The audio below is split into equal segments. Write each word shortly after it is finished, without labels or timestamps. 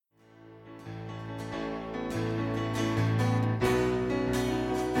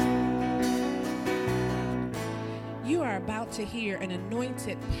about to hear an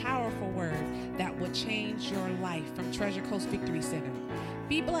anointed, powerful word that will change your life from Treasure Coast Victory Center.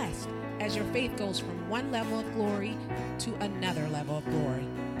 Be blessed as your faith goes from one level of glory to another level of glory.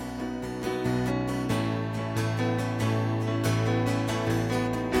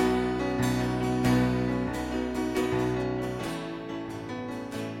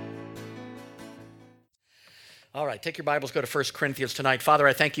 All right, take your Bibles, go to 1 Corinthians tonight. Father,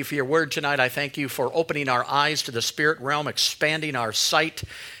 I thank you for your word tonight. I thank you for opening our eyes to the spirit realm, expanding our sight,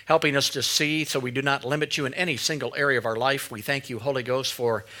 helping us to see so we do not limit you in any single area of our life. We thank you, Holy Ghost,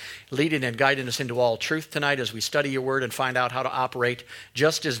 for leading and guiding us into all truth tonight as we study your word and find out how to operate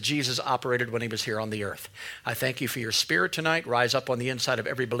just as Jesus operated when he was here on the earth. I thank you for your spirit tonight. Rise up on the inside of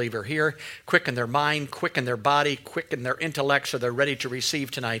every believer here. Quicken their mind, quicken their body, quicken their intellect so they're ready to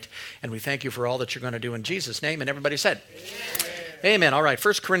receive tonight. And we thank you for all that you're going to do in Jesus' name. And everybody said, Amen. Amen. All right,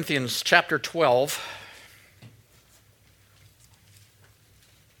 1 Corinthians chapter 12.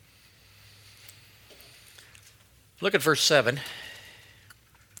 Look at verse 7.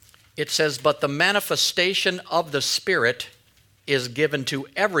 It says, but the manifestation of the Spirit is given to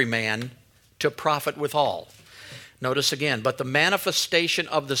every man to profit withal. Notice again, but the manifestation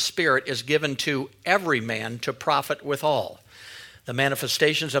of the Spirit is given to every man to profit withal. The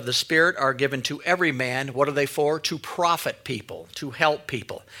manifestations of the Spirit are given to every man. What are they for? To profit people, to help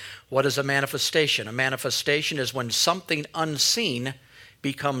people. What is a manifestation? A manifestation is when something unseen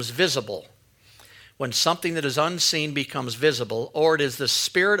becomes visible. When something that is unseen becomes visible, or it is the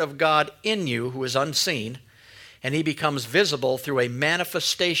Spirit of God in you who is unseen, and he becomes visible through a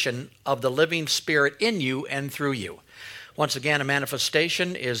manifestation of the living Spirit in you and through you. Once again, a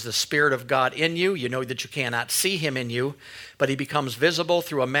manifestation is the Spirit of God in you. You know that you cannot see him in you, but he becomes visible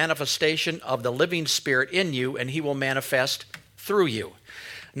through a manifestation of the living Spirit in you, and he will manifest through you.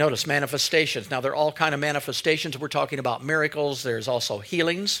 Notice manifestations. Now, there are all kinds of manifestations. We're talking about miracles. There's also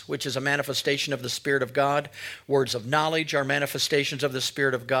healings, which is a manifestation of the Spirit of God. Words of knowledge are manifestations of the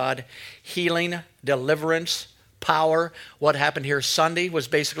Spirit of God. Healing, deliverance, power. What happened here Sunday was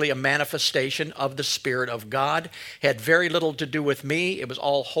basically a manifestation of the Spirit of God. Had very little to do with me. It was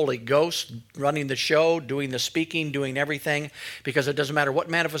all Holy Ghost running the show, doing the speaking, doing everything, because it doesn't matter what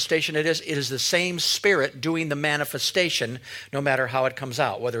manifestation it is the same Spirit doing the manifestation no matter how it comes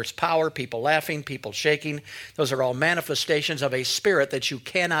out. Whether it's power, people laughing, people shaking, those are all manifestations of a Spirit that you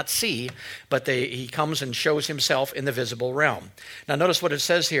cannot see, but he comes and shows himself in the visible realm. Now notice what it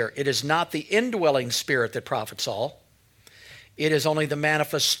says here. It is not the indwelling Spirit that profits all. It is only the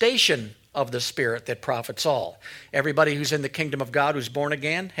manifestation of the Spirit that profits all. Everybody who's in the kingdom of God, who's born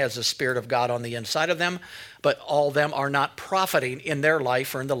again, has the Spirit of God on the inside of them, but all of them are not profiting in their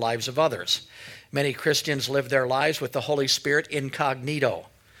life or in the lives of others. Many Christians live their lives with the Holy Spirit incognito.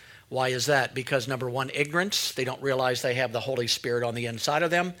 Why is that? Because number one, ignorance. They don't realize they have the Holy Spirit on the inside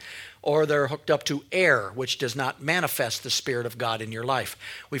of them. Or they're hooked up to air, which does not manifest the Spirit of God in your life.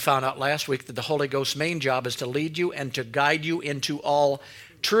 We found out last week that the Holy Ghost's main job is to lead you and to guide you into all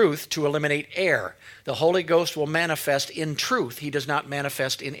truth, to eliminate air. The Holy Ghost will manifest in truth. He does not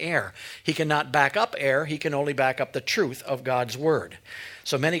manifest in air. He cannot back up air. He can only back up the truth of God's Word.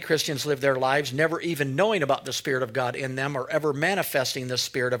 So many Christians live their lives never even knowing about the Spirit of God in them or ever manifesting the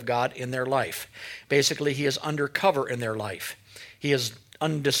Spirit of God in their life. Basically, he is undercover in their life. He is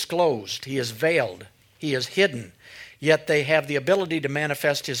undisclosed. He is veiled. He is hidden. Yet they have the ability to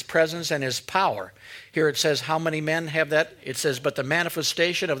manifest his presence and his power. Here it says, how many men have that? It says, but the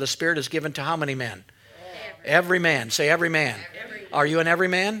manifestation of the Spirit is given to how many men? Every man. Say every man. Are you an every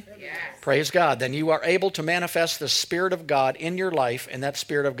man? Yes. Praise God. Then you are able to manifest the Spirit of God in your life, and that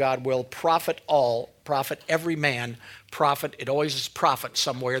Spirit of God will profit all, profit every man, profit. It always is profit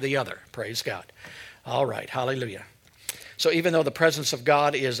some way or the other. Praise God. All right. Hallelujah. So even though the presence of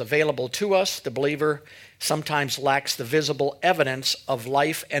God is available to us, the believer sometimes lacks the visible evidence of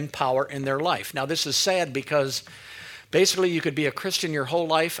life and power in their life. Now this is sad because basically you could be a Christian your whole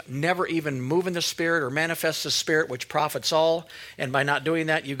life, never even move in the Spirit or manifest the Spirit, which profits all, and by not doing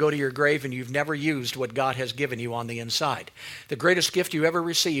that you go to your grave and you've never used what God has given you on the inside. The greatest gift you ever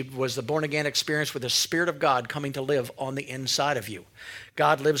received was the born-again experience with the Spirit of God coming to live on the inside of you.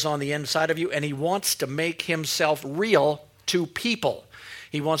 God lives on the inside of you, and he wants to make himself real to people.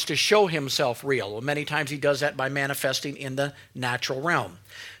 He wants to show himself real. Well, many times he does that by manifesting in the natural realm.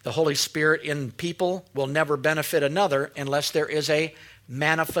 The Holy Spirit in people will never benefit another unless there is a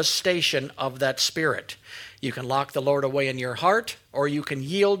manifestation of that Spirit. You can lock the Lord away in your heart, or you can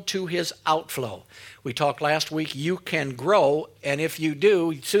yield to his outflow. We talked last week, you can grow, and if you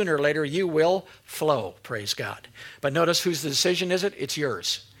do, sooner or later you will flow, praise God. But notice whose decision is it? It's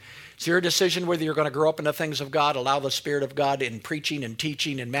yours. It's your decision whether you're going to grow up in the things of God, allow the Spirit of God in preaching and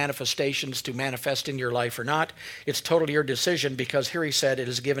teaching and manifestations to manifest in your life or not. It's totally your decision, because here he said it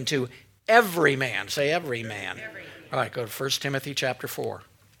is given to every man. Say every man. Every. All right, go to 1 Timothy chapter 4.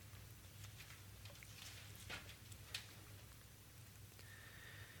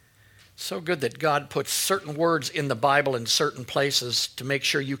 So good that God puts certain words in the Bible in certain places to make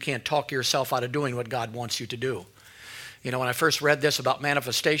sure you can't talk yourself out of doing what God wants you to do. You know, when I first read this about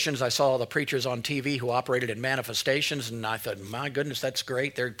manifestations, I saw all the preachers on TV who operated in manifestations, and I thought, my goodness, that's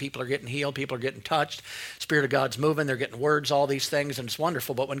great. People are getting healed, people are getting touched, Spirit of God's moving, they're getting words, all these things, and it's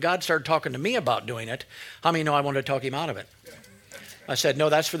wonderful. But when God started talking to me about doing it, how many know I wanted to talk him out of it? I said, no,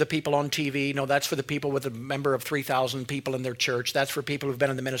 that's for the people on TV. No, that's for the people with a member of 3,000 people in their church. That's for people who've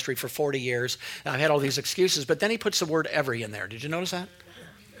been in the ministry for 40 years. And I've had all these excuses, but then he puts the word every in there. Did you notice that?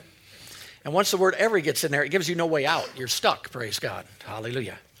 And once the word every gets in there, it gives you no way out. You're stuck, praise God.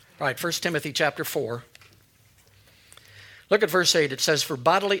 Hallelujah. All right, 1 Timothy chapter 4. Look at verse 8. It says, for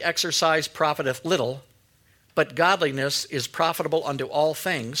bodily exercise profiteth little, but godliness is profitable unto all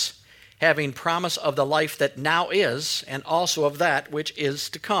things, having promise of the life that now is, and also of that which is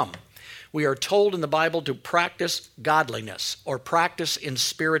to come. We are told in the Bible to practice godliness, or practice in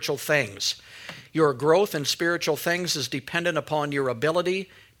spiritual things. Your growth in spiritual things is dependent upon your ability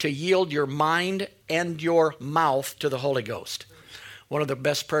to yield your mind and your mouth to the Holy Ghost. One of the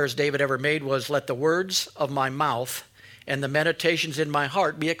best prayers David ever made was, let the words of my mouth and the meditations in my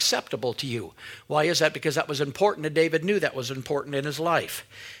heart be acceptable to you. Why is that? Because that was important, and David knew that was important in his life.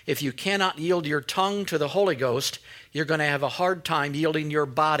 If you cannot yield your tongue to the Holy Ghost, you're going to have a hard time yielding your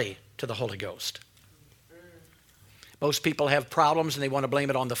body to the Holy Ghost. Most people have problems and they want to blame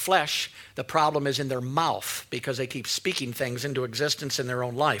it on the flesh. The problem is in their mouth, because they keep speaking things into existence in their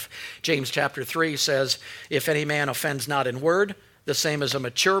own life. James chapter 3 says, if any man offends not in word, the same as a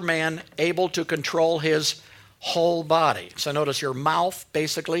mature man, able to control his whole body. So notice your mouth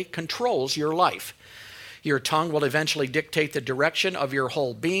basically controls your life. Your tongue will eventually dictate the direction of your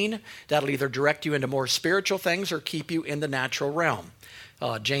whole being. That'll either direct you into more spiritual things or keep you in the natural realm.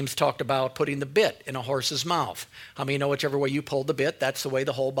 James talked about putting the bit in a horse's mouth. How many know whichever way you pulled the bit, that's the way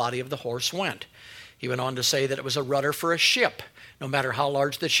the whole body of the horse went? He went on to say that it was a rudder for a ship. No matter how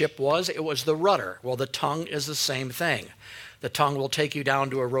large the ship was, it was the rudder. Well, the tongue is the same thing. The tongue will take you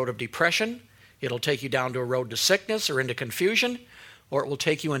down to a road of depression. It'll take you down to a road to sickness or into confusion, or it will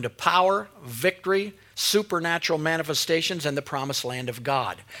take you into power, victory, supernatural manifestations, and the promised land of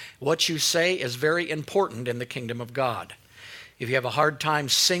God. What you say is very important in the kingdom of God. If you have a hard time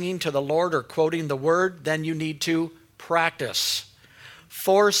singing to the Lord or quoting the word, then you need to practice.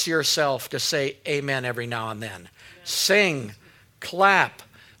 Force yourself to say amen every now and then. Sing, clap,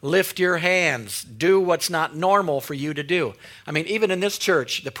 lift your hands, do what's not normal for you to do. I mean, even in this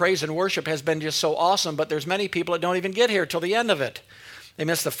church, the praise and worship has been just so awesome, but there's many people that don't even get here till the end of it. They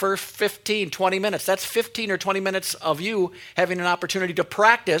miss the first 15, 20 minutes. That's 15 or 20 minutes of you having an opportunity to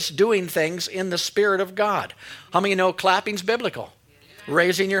practice doing things in the Spirit of God. How many know clapping's biblical?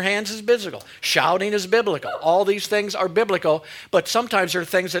 Raising your hands is biblical. Shouting is biblical. All these things are biblical, but sometimes there are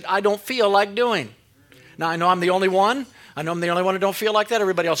things that I don't feel like doing. Now, I know I'm the only one. I know I'm the only one who don't feel like that.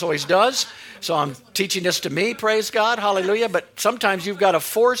 Everybody else always does. So I'm teaching this to me, praise God, hallelujah. But sometimes you've got to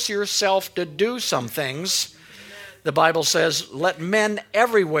force yourself to do some things. The Bible says, let men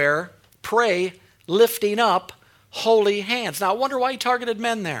everywhere pray, lifting up holy hands. Now, I wonder why he targeted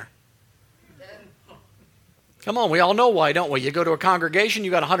men there. Come on, we all know why, don't we? You go to a congregation,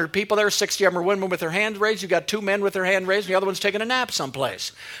 you got 100 people there, 60 of them are women with their hands raised, you got 2 men with their hand raised, and the other one's taking a nap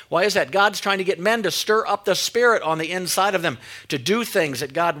someplace. Why is that? God's trying to get men to stir up the Spirit on the inside of them, to do things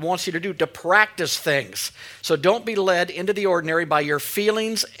that God wants you to do, to practice things. So don't be led into the ordinary by your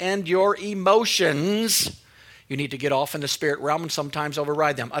feelings and your emotions. You need to get off in the spirit realm and sometimes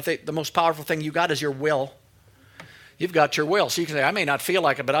override them. I think the most powerful thing you got is your will. You've got your will. So you can say, I may not feel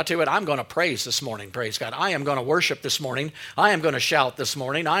like it, but I'll tell you what, I'm going to praise this morning, praise God. I am going to worship this morning. I am going to shout this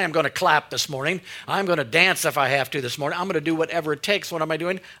morning. I am going to clap this morning. I'm going to dance if I have to this morning. I'm going to do whatever it takes. What am I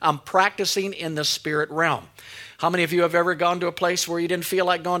doing? I'm practicing in the spirit realm. How many of you have ever gone to a place where you didn't feel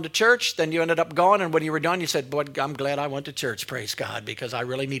like going to church? Then you ended up going, and when you were done, you said, boy, I'm glad I went to church, praise God, because I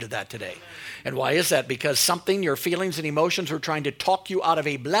really needed that today. And why is that? Because something, your feelings and emotions were trying to talk you out of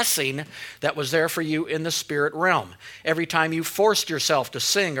a blessing that was there for you in the spirit realm. Every time you forced yourself to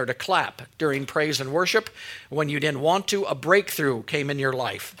sing or to clap during praise and worship, when you didn't want to, a breakthrough came in your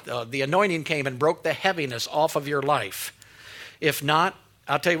life. The anointing came and broke the heaviness off of your life. If not,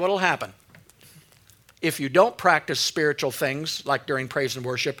 I'll tell you what will happen. If you don't practice spiritual things, like during praise and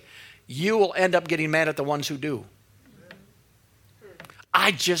worship, you will end up getting mad at the ones who do.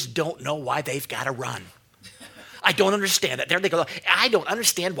 I just don't know why they've got to run. I don't understand it. There they go. I don't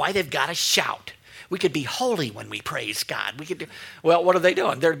understand why they've got to shout. We could be holy when we praise God. Well, what are they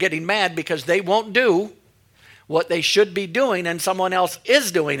doing? They're getting mad because they won't do what they should be doing and someone else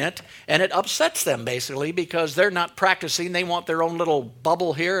is doing it, and it upsets them basically because they're not practicing. They want their own little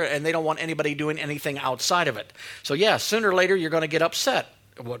bubble here and they don't want anybody doing anything outside of it. So yeah, sooner or later you're going to get upset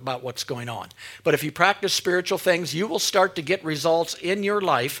about what's going on. But if you practice spiritual things, you will start to get results in your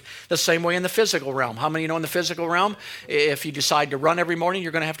life the same way in the physical realm. How many know in the physical realm, if you decide to run every morning,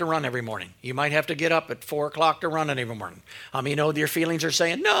 you're going to have to run every morning. You might have to get up at 4 o'clock to run every morning. You know your feelings are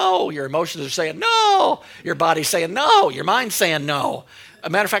saying no, your emotions are saying no, your body's saying no, your mind's saying no. As a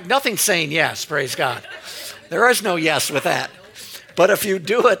matter of fact, nothing's saying yes, praise God. There is no yes with that. But if you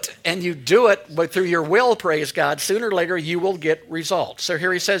do it, and you do it but through your will, praise God, sooner or later you will get results. So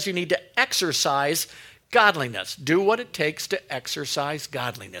here he says you need to exercise godliness. Do what it takes to exercise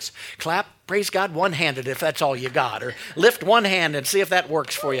godliness. Clap, praise God, one-handed if that's all you got. Or lift one hand and see if that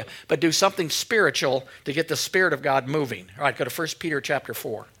works for you. But do something spiritual to get the Spirit of God moving. All right, go to 1 Peter chapter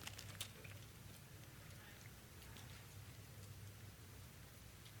 4.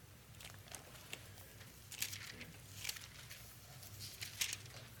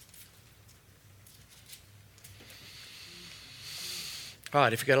 All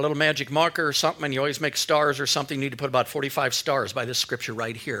right, if you got a little magic marker or something and you always make stars or something, you need to put about 45 stars by this scripture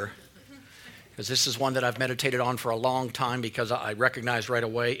right here. Because this is one that I've meditated on for a long time because I recognized right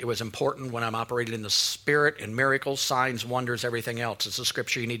away it was important when I'm operating in the Spirit and miracles, signs, wonders, everything else. It's a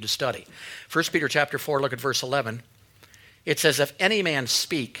scripture you need to study. 1 Peter chapter 4, look at verse 11. It says, if any man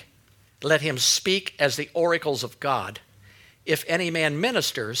speak, let him speak as the oracles of God. If any man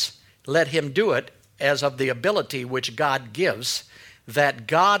ministers, let him do it as of the ability which God gives, that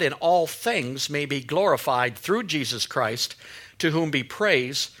God in all things may be glorified through Jesus Christ, to whom be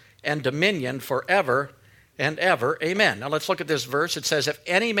praise and dominion forever and ever. Amen. Now let's look at this verse. It says, if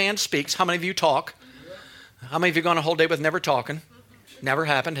any man speaks, how many of you talk? How many of you gone a whole day with never talking? Never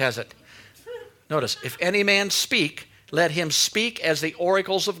happened, has it? Notice, if any man speak, let him speak as the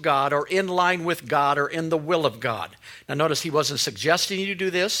oracles of God, or in line with God, or in the will of God. Now notice, he wasn't suggesting you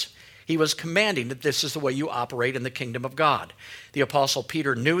do this. He was commanding that this is the way you operate in the kingdom of God. The Apostle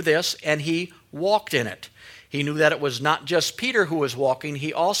Peter knew this, and he walked in it. He knew that it was not just Peter who was walking.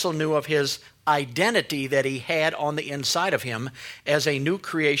 He also knew of his identity that he had on the inside of him as a new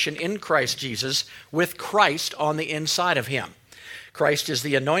creation in Christ Jesus, with Christ on the inside of him. Christ is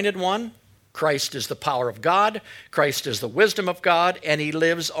the anointed one. Christ is the power of God. Christ is the wisdom of God, and he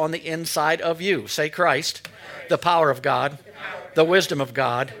lives on the inside of you. Say Christ, the power of God, the wisdom of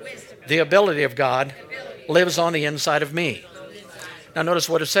God, the ability of God lives on the inside of me. Now notice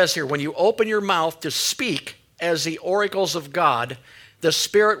what it says here. When you open your mouth to speak as the oracles of God, the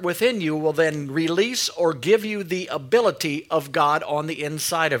Spirit within you will then release or give you the ability of God on the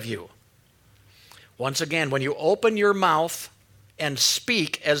inside of you. Once again, when you open your mouth and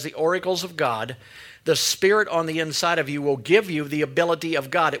speak as the oracles of God, the Spirit on the inside of you will give you the ability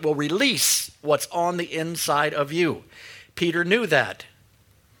of God. It will release what's on the inside of you. Peter knew that.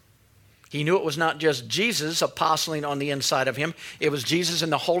 He knew it was not just Jesus apostling on the inside of him. It was Jesus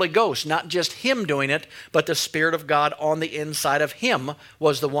and the Holy Ghost, not just him doing it, but the Spirit of God on the inside of him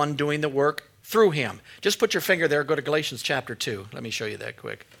was the one doing the work through him. Just put your finger there. Go to Galatians chapter 2. Let me show you that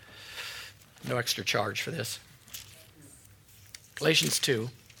quick. No extra charge for this. Galatians 2.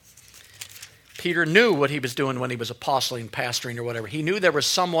 Peter knew what he was doing when he was apostling, pastoring, or whatever. He knew there was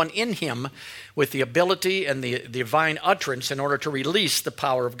someone in him with the ability and the divine utterance in order to release the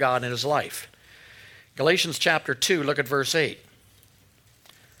power of God in his life. Galatians chapter 2, look at verse 8.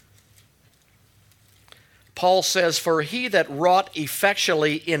 Paul says, for he that wrought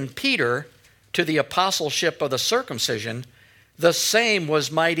effectually in Peter to the apostleship of the circumcision, the same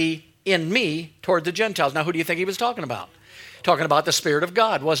was mighty in me toward the Gentiles. Now, who do you think he was talking about? Talking about the Spirit of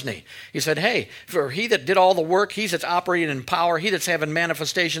God, wasn't he? He said, hey, for he that did all the work, he that's operating in power, he that's having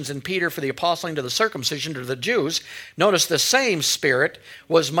manifestations in Peter for the apostling to the circumcision to the Jews, notice the same Spirit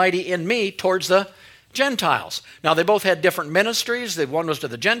was mighty in me towards the Gentiles. Now, they both had different ministries. One was to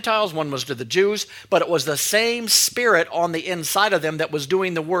the Gentiles, one was to the Jews, but it was the same Spirit on the inside of them that was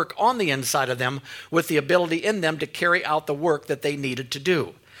doing the work on the inside of them with the ability in them to carry out the work that they needed to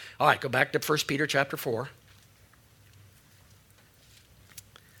do. All right, go back to 1 Peter chapter 4.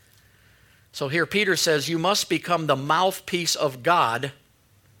 So here Peter says, you must become the mouthpiece of God,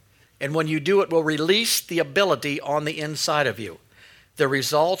 and when you do, it will release the ability on the inside of you. The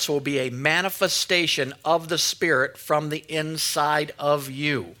results will be a manifestation of the Spirit from the inside of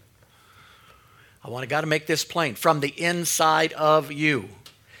you. I want God to make this plain. From the inside of you.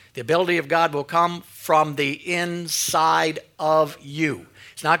 The ability of God will come from the inside of you.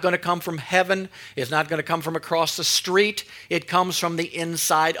 It's not going to come from heaven. It's not going to come from across the street. It comes from the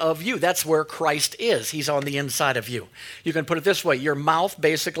inside of you. That's where Christ is. He's on the inside of you. You can put it this way. Your mouth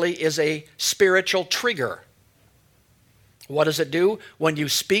basically is a spiritual trigger. What does it do? When you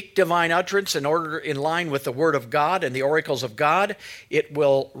speak divine utterance in line with the Word of God and the oracles of God, it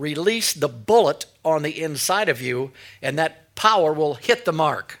will release the bullet on the inside of you, and that power will hit the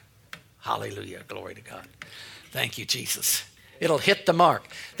mark. Hallelujah. Glory to God. Thank you, Jesus. It'll hit the mark.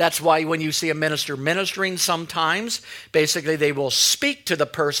 That's why when you see a minister ministering sometimes, basically they will speak to the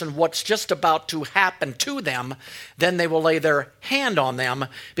person what's just about to happen to them. Then they will lay their hand on them,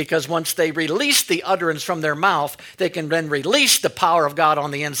 because once they release the utterance from their mouth, they can then release the power of God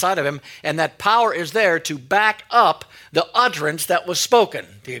on the inside of him. And that power is there to back up the utterance that was spoken.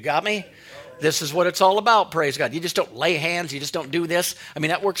 Do you got me? This is what it's all about, praise God. You just don't lay hands. You just don't do this. I mean,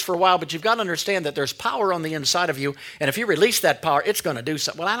 that works for a while, but you've got to understand that there's power on the inside of you, and if you release that power, it's going to do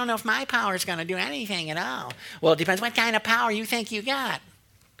something. Well, I don't know if my power is going to do anything at all. Well, it depends what kind of power you think you got.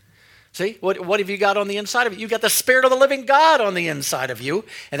 See, what have you got on the inside of you? You've got the Spirit of the living God on the inside of you,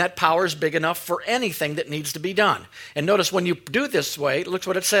 and that power is big enough for anything that needs to be done. And notice when you do this way, look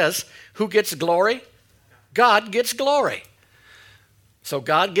what it says. Who gets glory? God gets glory. So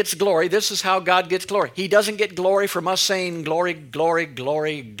God gets glory. This is how God gets glory. He doesn't get glory from us saying glory, glory,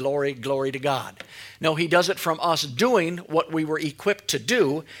 glory, glory, glory to God. No, he does it from us doing what we were equipped to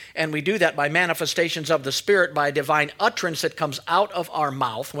do, and we do that by manifestations of the Spirit, by divine utterance that comes out of our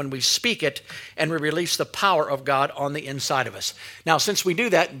mouth when we speak it, and we release the power of God on the inside of us. Now, since we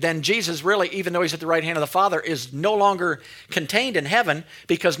do that, then Jesus really, even though he's at the right hand of the Father, is no longer contained in heaven,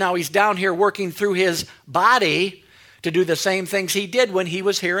 because now he's down here working through his body to do the same things he did when he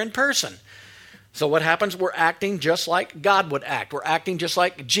was here in person. So what happens? We're acting just like God would act. We're acting just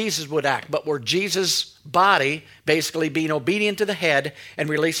like Jesus would act, but we're Jesus' body, basically being obedient to the head and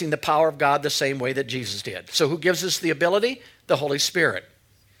releasing the power of God the same way that Jesus did. So who gives us the ability? The Holy Spirit.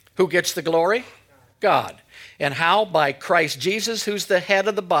 Who gets the glory? God. And how? By Christ Jesus, who's the head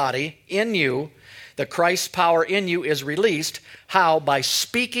of the body, in you. The Christ's power in you is released. How? By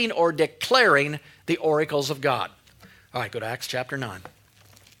speaking or declaring the oracles of God. All right, go to Acts chapter 9.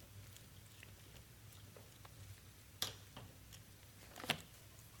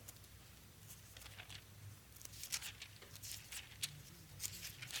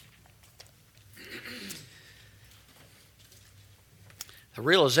 The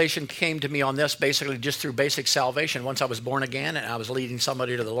realization came to me on this basically just through basic salvation. Once I was born again and I was leading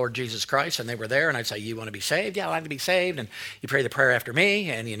somebody to the Lord Jesus Christ, and they were there, and I'd say, you want to be saved? Yeah, I'd like to be saved. And you pray the prayer after me,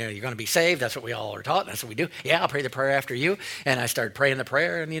 and you're going to be saved. That's what we all are taught. That's what we do. Yeah, I'll pray the prayer after you. And I started praying the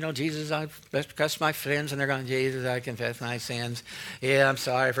prayer, and Jesus, I confess my sins. And they're going, Jesus, I confess my sins. Yeah, I'm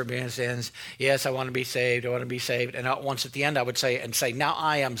sorry for being sins. Yes, I want to be saved. I want to be saved. And once at the end, I would say, now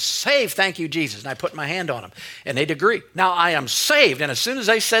I am saved. Thank you, Jesus. And I put my hand on them, and they'd agree. Now I am saved. And as soon as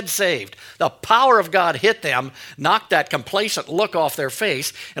they said saved, the power of God hit them, knocked that complacent look off their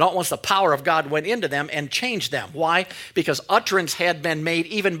face, and all at once the power of God went into them and changed them. Why? Because utterance had been made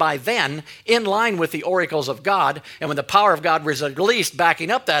even by then in line with the oracles of God, and when the power of God was released backing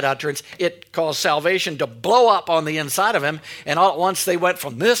up that utterance, it caused salvation to blow up on the inside of him, and all at once they went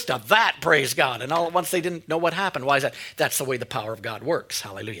from this to that, praise God, and all at once they didn't know what happened. Why is that? That's the way the power of God works.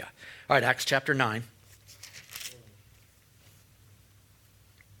 Hallelujah. All right, Acts chapter 9.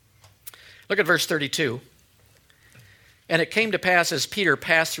 Look at verse 32. And it came to pass as Peter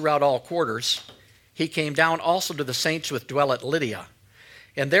passed throughout all quarters, he came down also to the saints which dwell at Lydia.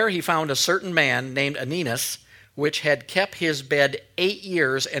 And there he found a certain man named Aeneas, which had kept his bed 8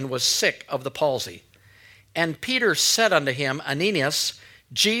 years and was sick of the palsy. And Peter said unto him, Aeneas,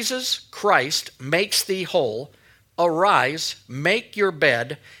 Jesus Christ makes thee whole. Arise, make your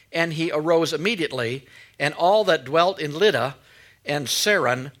bed. And he arose immediately, and all that dwelt in Lydda and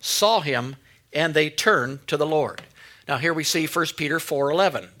Saron saw him, and they turned to the Lord. Now here we see 1 Peter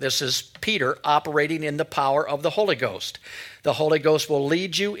 4:11. This is Peter operating in the power of the Holy Ghost. The Holy Ghost will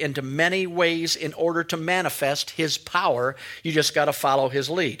lead you into many ways in order to manifest his power. You just got to follow his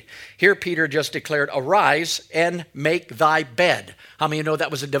lead. Here Peter just declared, arise and make thy bed. How many of you know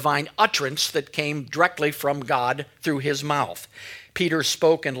that was a divine utterance that came directly from God through his mouth? Peter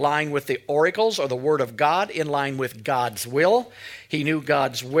spoke in line with the oracles or the word of God, in line with God's will. He knew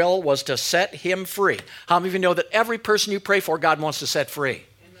God's will was to set him free. How many of you know that every person you pray for, God wants to set free?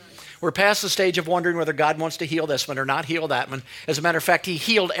 We're past the stage of wondering whether God wants to heal this one or not heal that one. As a matter of fact, he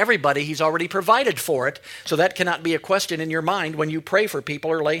healed everybody. He's already provided for it. So that cannot be a question in your mind when you pray for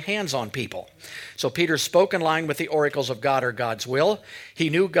people or lay hands on people. So Peter spoke in line with the oracles of God or God's will.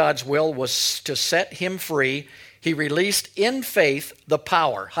 He knew God's will was to set him free. He released in faith the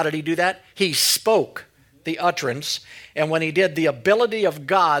power. How did he do that? He spoke the utterance, and when he did, the ability of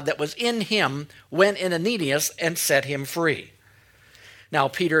God that was in him went in Aeneas and set him free. Now,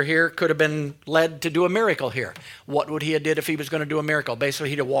 Peter here could have been led to do a miracle here. What would he have did if he was going to do a miracle? Basically,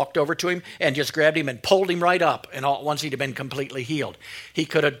 he'd have walked over to him and just grabbed him and pulled him right up, and all at once he'd have been completely healed.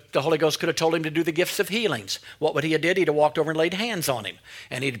 The Holy Ghost could have told him to do the gifts of healings. What would he have did? He'd have walked over and laid hands on him,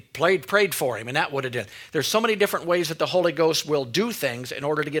 and he'd prayed for him, and that would have done. There's so many different ways that the Holy Ghost will do things in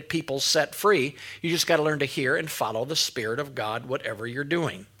order to get people set free. You just got to learn to hear and follow the Spirit of God, whatever you're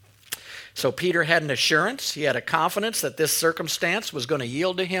doing. So Peter had an assurance. He had a confidence that this circumstance was going to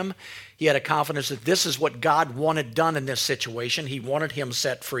yield to him. He had a confidence that this is what God wanted done in this situation. He wanted him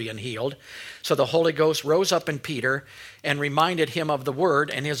set free and healed. So the Holy Ghost rose up in Peter and reminded him of the word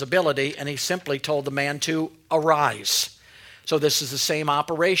and his ability, and he simply told the man to arise. So this is the same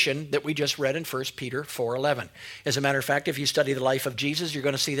operation that we just read in 1 Peter 4:11. As a matter of fact, if you study the life of Jesus, you're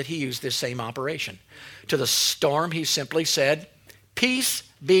going to see that he used this same operation. To the storm, he simply said, "Peace,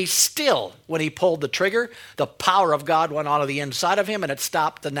 be still." When he pulled the trigger, the power of God went out of the inside of him, and it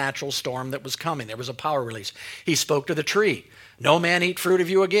stopped the natural storm that was coming. There was a power release. He spoke to the tree. "No man eat fruit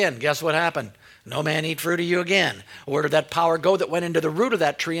of you again." Guess what happened? No man eat fruit of you again. Where did that power go that went into the root of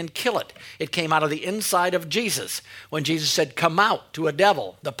that tree and kill it? It came out of the inside of Jesus. When Jesus said, "Come out," to a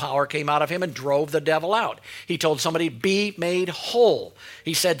devil, the power came out of him and drove the devil out. He told somebody, "Be made whole."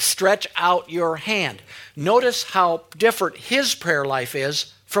 He said, "Stretch out your hand." Notice how different his prayer life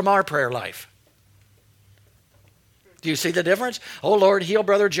is from our prayer life. Do you see the difference? "Oh, Lord, heal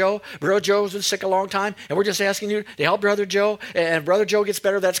Brother Joe. Brother Joe's been sick a long time, and we're just asking you to help Brother Joe. And if Brother Joe gets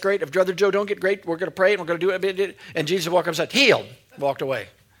better, that's great. If Brother Joe don't get great, we're going to pray, and we're going to do it." And Jesus walked up and said, "Healed." Walked away.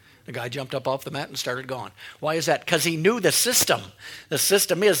 The guy jumped up off the mat and started going. Why is that? Because he knew the system. The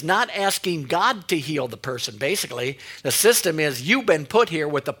system is not asking God to heal the person, basically. The system is you've been put here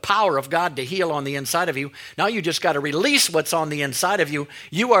with the power of God to heal on the inside of you. Now you just got to release what's on the inside of you.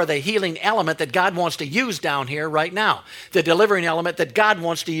 You are the healing element that God wants to use down here right now. The delivering element that God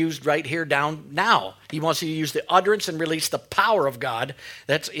wants to use right here down now. He wants you to use the utterance and release the power of God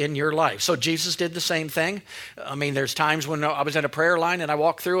that's in your life. So Jesus did the same thing. I mean, there's times when I was in a prayer line and I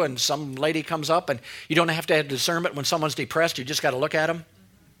walk through and some lady comes up, and you don't have to have discernment when someone's depressed. You just got to look at them.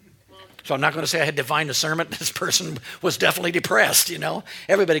 So I'm not going to say I had divine discernment. This person was definitely depressed, you know.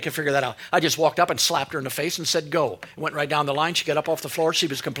 Everybody can figure that out. I just walked up and slapped her in the face and said, "Go." Went right down the line. She got up off the floor. She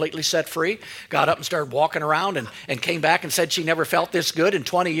was completely set free. Got up and started walking around and came back and said she never felt this good in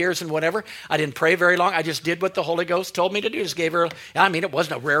 20 years and whatever. I didn't pray very long. I just did what the Holy Ghost told me to do. Just gave her, it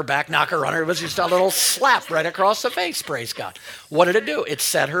wasn't a rare back knocker on her. It was just a little slap right across the face, praise God. What did it do? It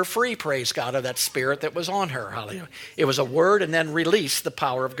set her free, praise God, of that spirit that was on her. Hallelujah. It was a word and then released the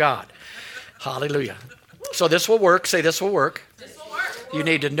power of God. Hallelujah. So this will work. Say, this will work. This will work. You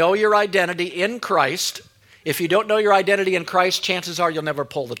need to know your identity in Christ. If you don't know your identity in Christ, chances are you'll never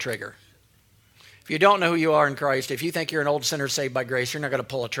pull the trigger. If you don't know who you are in Christ, if you think you're an old sinner saved by grace, you're not going to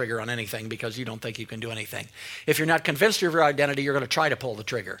pull a trigger on anything because you don't think you can do anything. If you're not convinced of your identity, you're going to try to pull the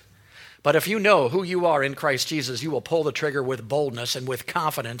trigger. But if you know who you are in Christ Jesus, you will pull the trigger with boldness and with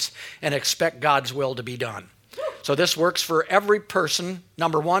confidence and expect God's will to be done. So this works for every person,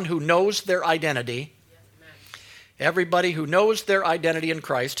 number one, who knows their identity. Everybody who knows their identity in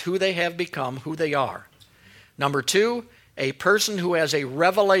Christ, who they have become, who they are. Number two, a person who has a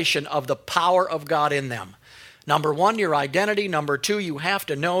revelation of the power of God in them. Number one, your identity. Number two, you have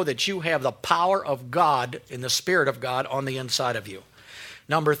to know that you have the power of God in the Spirit of God on the inside of you.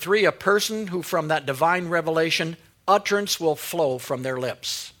 Number three, a person who from that divine revelation, utterance will flow from their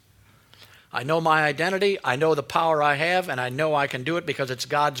lips. I know my identity, I know the power I have, and I know I can do it because it's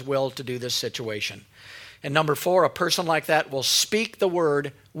God's will to do this situation. And number four, a person like that will speak the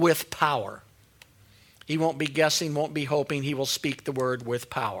word with power. He won't be guessing, won't be hoping. He will speak the word with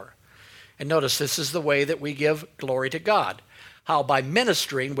power. And notice, this is the way that we give glory to God. How? By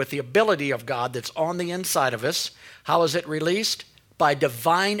ministering with the ability of God that's on the inside of us. How is it released? By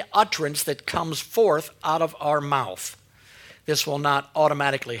divine utterance that comes forth out of our mouth. This will not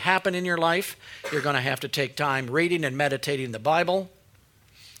automatically happen in your life. You're going to have to take time reading and meditating the Bible.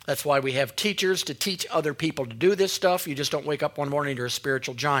 That's why we have teachers to teach other people to do this stuff. You just don't wake up one morning and you're a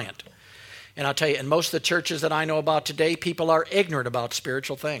spiritual giant. And I'll tell you, in most of the churches that I know about today, people are ignorant about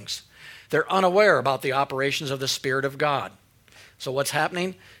spiritual things. They're unaware about the operations of the Spirit of God. So what's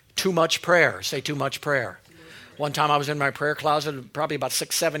happening? Too much prayer. Say too much prayer. One time I was in my prayer closet probably about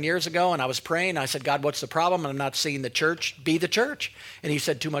 6, 7 years ago, and I was praying. I said, God, what's the problem? I'm not seeing the church be the church. And he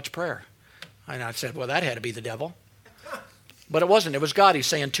said, too much prayer. And I said, well, that had to be the devil. But it wasn't. It was God. He's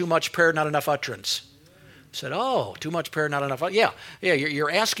saying too much prayer, not enough utterance. I said, oh, too much prayer, not enough. Yeah,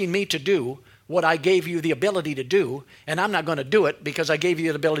 you're asking me to do what I gave you the ability to do, and I'm not going to do it because I gave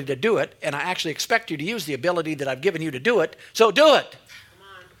you the ability to do it, and I actually expect you to use the ability that I've given you to do it, so do it.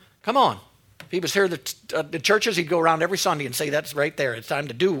 Come on. If he was here at the churches, he'd go around every Sunday and say, that's right there. It's time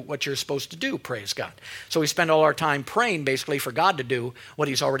to do what you're supposed to do, praise God. So we spend all our time praying basically for God to do what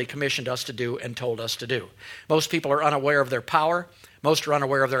he's already commissioned us to do and told us to do. Most people are unaware of their power. Most are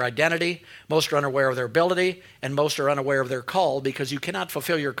unaware of their identity. Most are unaware of their ability. And most are unaware of their call, because you cannot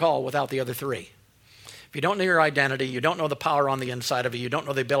fulfill your call without the other three. If you don't know your identity, you don't know the power on the inside of you, you don't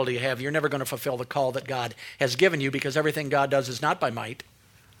know the ability you have, you're never going to fulfill the call that God has given you, because everything God does is not by might.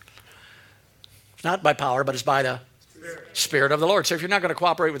 It's not by power, but it's by the Spirit of the Lord. So if you're not going to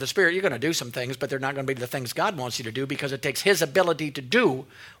cooperate with the Spirit, you're going to do some things, but they're not going to be the things God wants you to do, because it takes his ability to do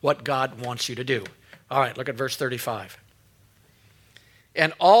what God wants you to do. All right, look at verse 35.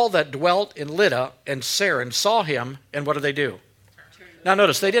 And all that dwelt in Lydda and Saron saw him, and what did they do? Now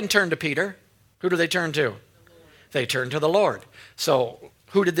notice, they didn't turn to Peter. Who did they turn to? They turned to the Lord. So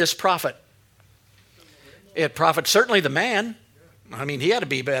who did this profit? It profited certainly the man. I mean, he had to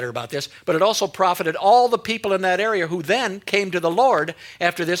be better about this, but it also profited all the people in that area who then came to the Lord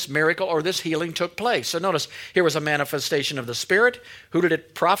after this miracle or this healing took place. So notice, here was a manifestation of the Spirit. Who did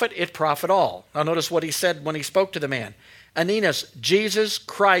it profit? It profited all. Now notice what he said when he spoke to the man. Aeneas, Jesus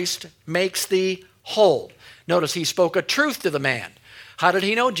Christ makes thee whole. Notice he spoke a truth to the man. How did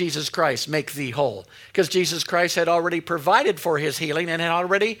he know Jesus Christ make thee whole? Because Jesus Christ had already provided for his healing and had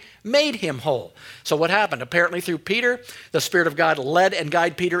already made him whole. So what happened? Apparently through Peter, the Spirit of God led and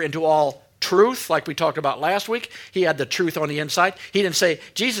guided Peter into all truth, like we talked about last week. He had the truth on the inside. He didn't say,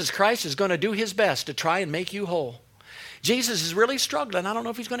 Jesus Christ is going to do his best to try and make you whole. Jesus is really struggling. I don't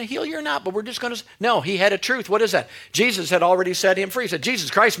know if he's going to heal you or not, but we're just going to... No, he had a truth. What is that? Jesus had already set him free. He said, Jesus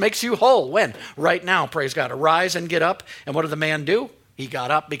Christ makes you whole. When? Right now, praise God. Arise and get up. And what did the man do? He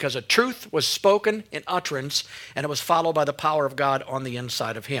got up because a truth was spoken in utterance, and it was followed by the power of God on the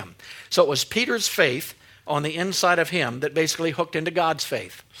inside of him. So it was Peter's faith on the inside of him that basically hooked into God's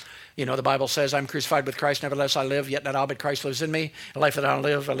faith. You know, the Bible says, I'm crucified with Christ, nevertheless I live, yet not I, but Christ lives in me. The life that I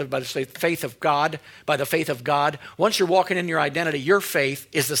live by the faith of God, by the faith of God. Once you're walking in your identity, your faith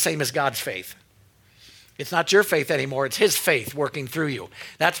is the same as God's faith. It's not your faith anymore. It's his faith working through you.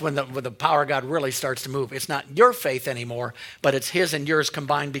 That's when the power of God really starts to move. It's not your faith anymore, but it's his and yours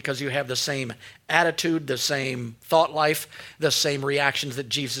combined, because you have the same attitude, the same thought life, the same reactions that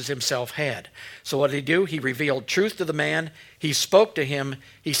Jesus himself had. So what did he do? He revealed truth to the man. He spoke to him.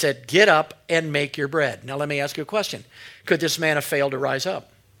 He said, get up and make your bread. Now let me ask you a question. Could this man have failed to rise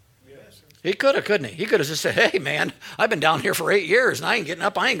up? He could have, couldn't he? He could have just said, hey, man, I've been down here for 8 years, and I ain't getting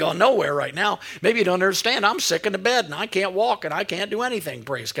up. I ain't going nowhere right now. Maybe you don't understand. I'm sick in the bed, and I can't walk, and I can't do anything,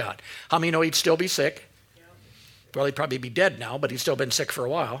 praise God. How many know he'd still be sick? Yeah. Well, he'd probably be dead now, but he's still been sick for a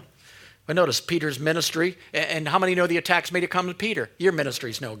while. But notice Peter's ministry, and how many know the attacks made it come to Peter? Your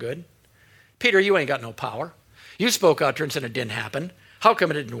ministry's no good. Peter, you ain't got no power. You spoke utterance, and it didn't happen. How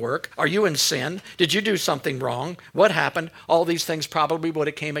come it didn't work? Are you in sin? Did you do something wrong? What happened? All these things probably would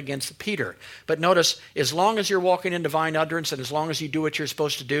have came against Peter. But notice, as long as you're walking in divine utterance and as long as you do what you're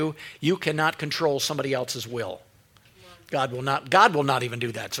supposed to do, you cannot control somebody else's will. God will not even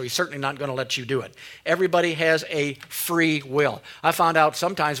do that. So he's certainly not going to let you do it. Everybody has a free will. I found out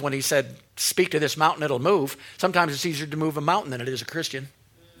sometimes when he said, speak to this mountain, it'll move. Sometimes it's easier to move a mountain than it is a Christian.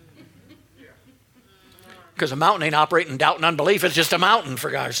 Because a mountain ain't operating in doubt and unbelief. It's just a mountain, for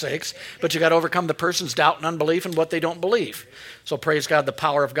God's sakes. But you got to overcome the person's doubt and unbelief and what they don't believe. So praise God, the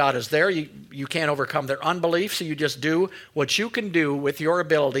power of God is there. You can't overcome their unbelief, so you just do what you can do with your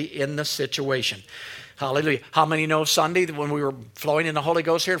ability in the situation. Hallelujah. How many know Sunday when we were flowing in the Holy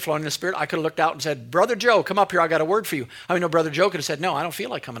Ghost here, flowing in the Spirit, I could have looked out and said, Brother Joe, come up here. I got a word for you. How many know Brother Joe could have said, no, I don't feel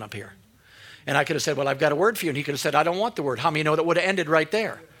like coming up here. And I could have said, well, I've got a word for you. And he could have said, I don't want the word. How many know that would have ended right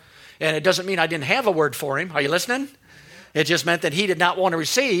there? And it doesn't mean I didn't have a word for him. Are you listening? It just meant that he did not want to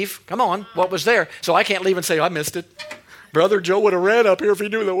receive, come on, what was there. So I can't leave and say, I missed it. Brother Joe would have ran up here if he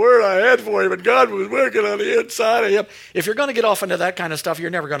knew the word I had for him, and God was working on the inside of him. If you're going to get off into that kind of stuff,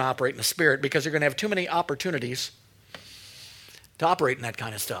 you're never going to operate in the Spirit, because you're going to have too many opportunities to operate in that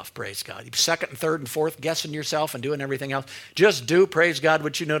kind of stuff, praise God. Second and third and fourth, guessing yourself and doing everything else. Just do, praise God,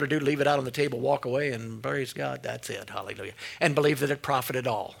 what you know to do, leave it out on the table, walk away, and praise God, that's it, hallelujah. And believe that it profited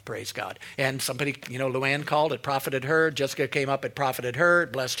all, praise God. And somebody, Luann called, it profited her. Jessica came up, it profited her,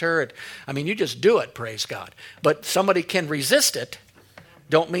 it blessed her. You just do it, praise God. But somebody can resist it.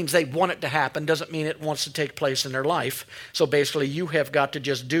 Don't means they want it to happen, doesn't mean it wants to take place in their life. So basically, you have got to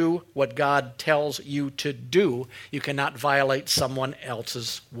just do what God tells you to do. You cannot violate someone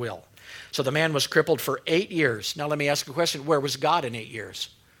else's will. So the man was crippled for 8 years. Now let me ask you a question. Where was God in 8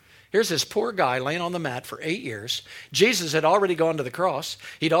 years? Here's this poor guy laying on the mat for 8 years. Jesus had already gone to the cross.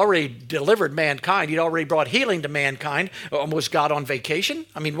 He'd already delivered mankind. He'd already brought healing to mankind. Was God on vacation?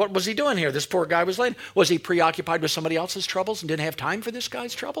 What was he doing here? This poor guy was laying. Was he preoccupied with somebody else's troubles and didn't have time for this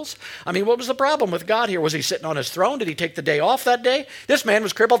guy's troubles? What was the problem with God here? Was he sitting on his throne? Did he take the day off that day? This man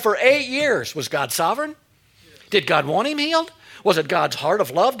was crippled for 8 years. Was God sovereign? Did God want him healed? Was it God's heart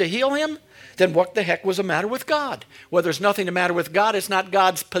of love to heal him? Then what the heck was the matter with God? Well, there's nothing the matter with God. It's not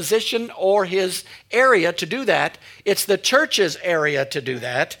God's position or his area to do that. It's the church's area to do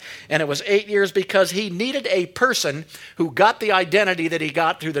that. And it was 8 years because he needed a person who got the identity that he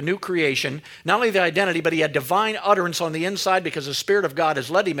got through the new creation. Not only the identity, but he had divine utterance on the inside because the Spirit of God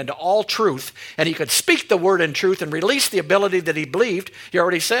has led him into all truth. And he could speak the word in truth and release the ability that he believed. He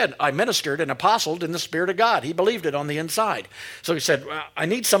already said, I ministered and apostled in the Spirit of God. He believed it on the inside. So he said, well, I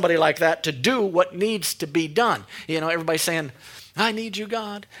need somebody like that to do what needs to be done. Everybody's saying, I need you,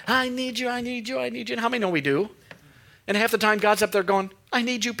 God. I need you, I need you, I need you. And how many know we do? And half the time God's up there going, I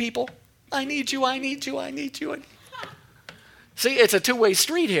need you, people. I need you, I need you, I need you. See, it's a two-way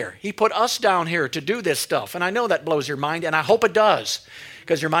street here. He put us down here to do this stuff. And I know that blows your mind, and I hope it does.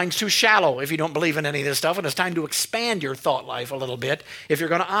 Because your mind's too shallow if you don't believe in any of this stuff. And it's time to expand your thought life a little bit if you're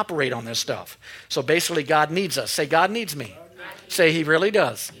going to operate on this stuff. So basically, God needs us. Say, God needs me. Say, he really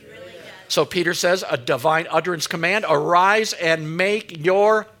does. So Peter says, a divine utterance command, arise and make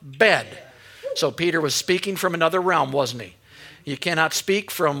your bed. So Peter was speaking from another realm, wasn't he? You cannot speak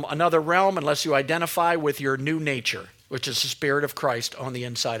from another realm unless you identify with your new nature, which is the Spirit of Christ on the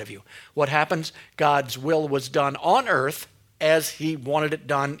inside of you. What happens? God's will was done on earth as he wanted it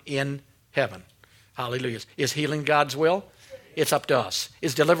done in heaven. Hallelujah. Is healing God's will? It's up to us.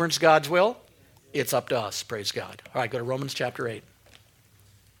 Is deliverance God's will? It's up to us. Praise God. All right, go to Romans chapter 8.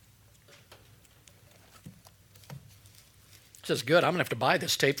 This is good. I'm going to have to buy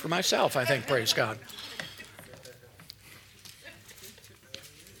this tape for myself, I think. Praise God.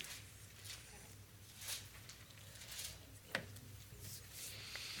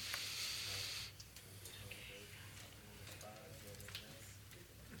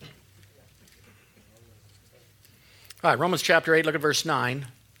 All right, Romans chapter 8, look at verse 9.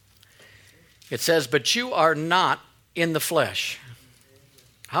 It says, but you are not in the flesh.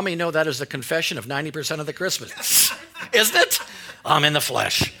 How many know that is the confession of 90% of the Christmas? Isn't it? I'm in the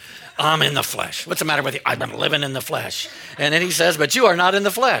flesh. I'm in the flesh. What's the matter with you? I've been living in the flesh. And then he says, but you are not in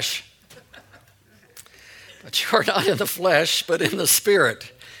the flesh. But you are not in the flesh, but in the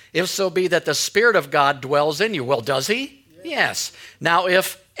Spirit. If so be that the Spirit of God dwells in you. Well, does he? Yes. Now,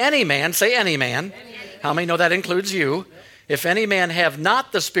 if any man, say any man. How many know that includes you? If any man have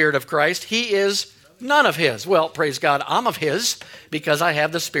not the Spirit of Christ, he is none of his. Well, praise God, I'm of his because I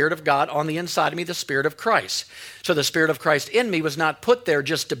have the Spirit of God on the inside of me, the Spirit of Christ. So the Spirit of Christ in me was not put there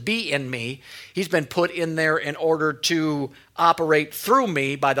just to be in me. He's been put in there in order to operate through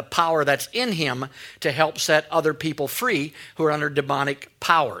me by the power that's in him to help set other people free who are under demonic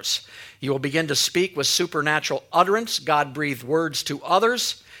powers. You will begin to speak with supernatural utterance. God breathed words to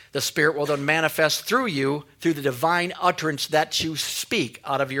others. The Spirit will then manifest through you through the divine utterance that you speak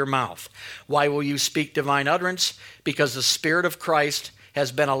out of your mouth. Why will you speak divine utterance? Because the Spirit of Christ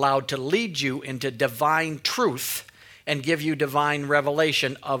has been allowed to lead you into divine truth and give you divine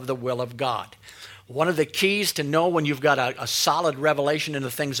revelation of the will of God. One of the keys to know when you've got a solid revelation in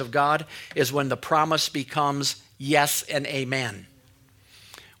the things of God is when the promise becomes yes and amen.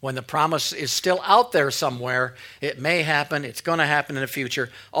 When the promise is still out there somewhere, it may happen, it's going to happen in the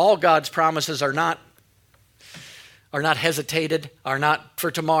future. All God's promises are not hesitated, are not for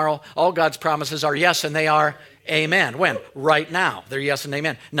tomorrow. All God's promises are yes, and they are amen. When? Right now. They're yes and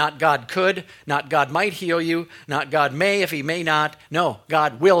amen. Not God could, not God might heal you, not God may if he may not. No,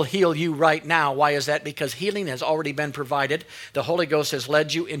 God will heal you right now. Why is that? Because healing has already been provided. The Holy Ghost has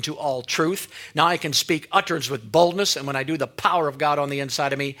led you into all truth. Now I can speak utterance with boldness, and when I do, the power of God on the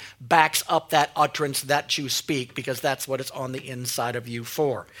inside of me backs up that utterance that you speak, because that's what it's on the inside of you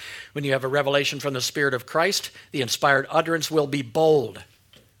for. When you have a revelation from the Spirit of Christ, the inspired utterance will be bold,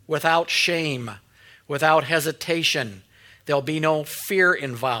 without shame, without hesitation. There'll be no fear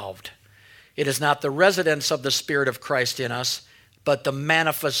involved. It is not the residence of the Spirit of Christ in us, but the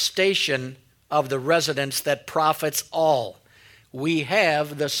manifestation of the residence that profits all. We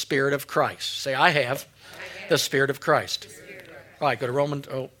have the Spirit of Christ. Say, I have the Spirit of Christ. All right, go to Romans.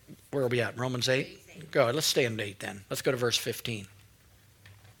 Oh, where are we at? Romans 8? Go ahead. Let's stay in 8 then. Let's go to verse 15.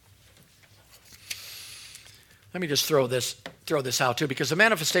 Let me just throw this out too, because the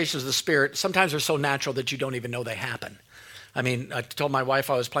manifestations of the Spirit, sometimes they're so natural that you don't even know they happen. I mean, I told my wife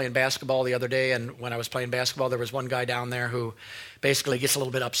I was playing basketball the other day, and when I was playing basketball, there was one guy down there who basically gets a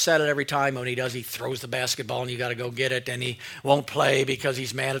little bit upset at every time. When he does, he throws the basketball, and you got to go get it, and he won't play because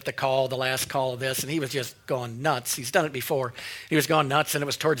he's mad at the last call of this, and he was just going nuts. He's done it before. He was going nuts, and it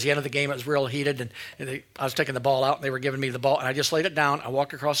was towards the end of the game. It was real heated, and I was taking the ball out, and they were giving me the ball, and I just laid it down. I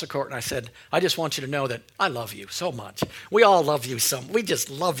walked across the court, and I said, I just want you to know that I love you so much. We all love you we just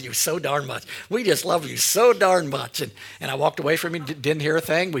love you so darn much. We just love you so darn much. And I walked away from him, didn't hear a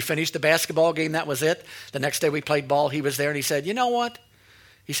thing. We finished the basketball game. That was it. The next day we played ball. He was there, and he said, you know what?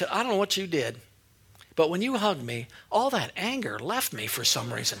 He said, I don't know what you did, but when you hugged me, all that anger left me for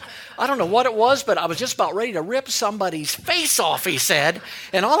some reason. I don't know what it was, but I was just about ready to rip somebody's face off, he said.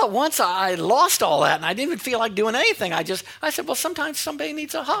 And all at once, I lost all that, and I didn't even feel like doing anything. I said, well, sometimes somebody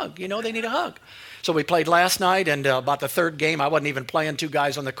needs a hug. You know, they need a hug. So we played last night, and about the third game, I wasn't even playing. Two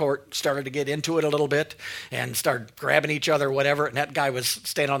guys on the court started to get into it a little bit and started grabbing each other or whatever. And that guy was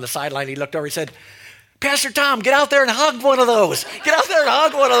standing on the sideline. He looked over. He said, Pastor Tom, get out there and hug one of those. Get out there and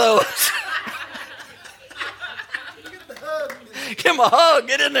hug one of those. Give him a hug.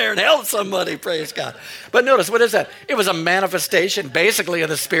 Get in there and help somebody, praise God. But notice, what is that? It was a manifestation, basically, of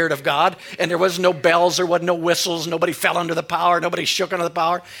the Spirit of God. And there was no bells. There wasn't no whistles. Nobody fell under the power. Nobody shook under the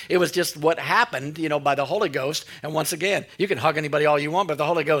power. It was just what happened, by the Holy Ghost. And once again, you can hug anybody all you want, but if the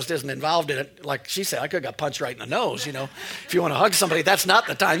Holy Ghost isn't involved in it, like she said, I could have got punched right in the nose, If you want to hug somebody, that's not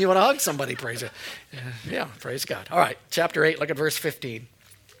the time you want to hug somebody, praise God. Yeah, praise God. All right, chapter 8, look at verse 15.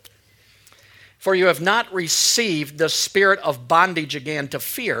 For you have not received the spirit of bondage again to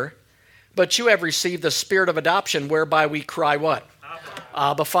fear, but you have received the spirit of adoption, whereby we cry what?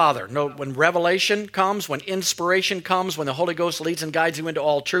 Abba, Father. No, when revelation comes, when inspiration comes, when the Holy Ghost leads and guides you into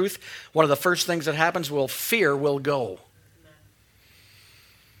all truth, one of the first things that happens, fear will go.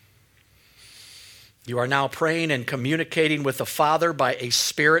 You are now praying and communicating with the Father by a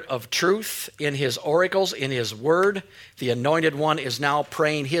spirit of truth in his oracles, in his word. The Anointed One is now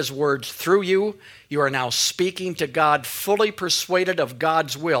praying his words through you. You are now speaking to God, fully persuaded of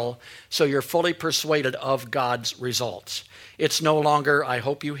God's will, so you're fully persuaded of God's results. It's no longer, I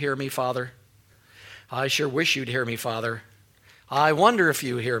hope you hear me, Father. I sure wish you'd hear me, Father. I wonder if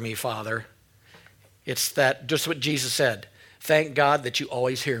you hear me, Father. It's that, just what Jesus said. Thank God that you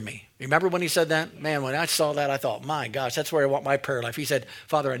always hear me. Remember when he said that? Man, when I saw that, I thought, my gosh, that's where I want my prayer life. He said,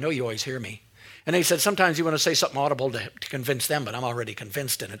 Father, I know you always hear me. And then he said, sometimes you want to say something audible to convince them, but I'm already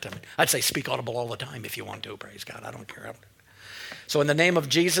convinced in it. I'd say speak audible all the time if you want to, praise God. I don't care. So in the name of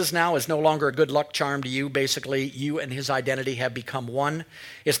Jesus now is no longer a good luck charm to you. Basically, you and his identity have become one.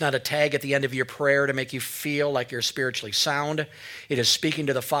 It's not a tag at the end of your prayer to make you feel like you're spiritually sound. It is speaking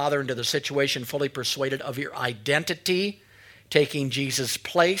to the Father and to the situation, fully persuaded of your identity, taking Jesus'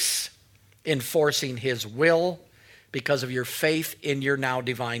 place, enforcing his will because of your faith in your now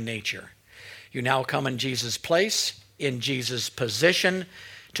divine nature. You now come in Jesus' place, in Jesus' position,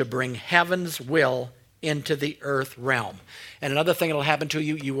 to bring heaven's will into the earth realm. And another thing that will happen to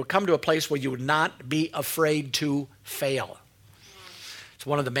you, you will come to a place where you would not be afraid to fail. It's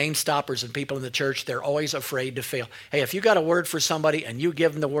one of the main stoppers in people in the church. They're always afraid to fail. Hey, if you got a word for somebody and you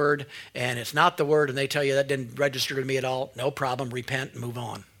give them the word and it's not the word and they tell you that didn't register to me at all, no problem, repent and move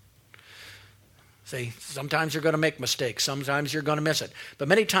on. See, sometimes you're going to make mistakes. Sometimes you're going to miss it. But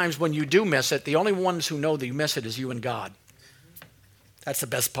many times when you do miss it, the only ones who know that you miss it is you and God. That's the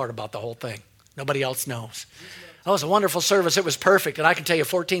best part about the whole thing. Nobody else knows. Oh, it was a wonderful service. It was perfect. And I can tell you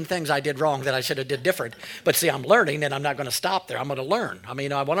 14 things I did wrong that I should have did different. But see, I'm learning, and I'm not going to stop there. I'm going to learn. I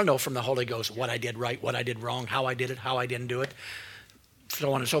mean, I want to know from the Holy Ghost what I did right, what I did wrong, how I did it, how I didn't do it,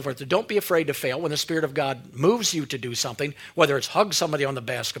 so on and so forth. So don't be afraid to fail when the Spirit of God moves you to do something, whether it's hug somebody on the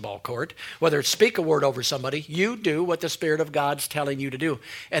basketball court, whether it's speak a word over somebody. You do what the Spirit of God's telling you to do.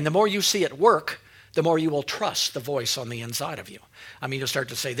 And the more you see it work, the more you will trust the voice on the inside of you. I mean, you'll start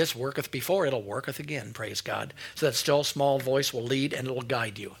to say, this worketh before, it'll worketh again, praise God. So that still small voice will lead and it will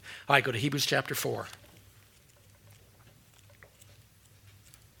guide you. All right, go to Hebrews chapter 4.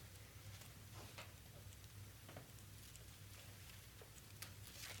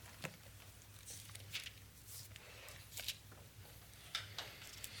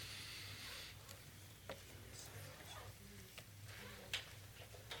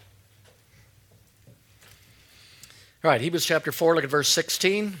 All right, Hebrews chapter 4, look at verse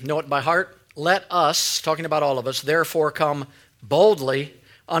 16. Know it by heart. Let us, talking about all of us, therefore come boldly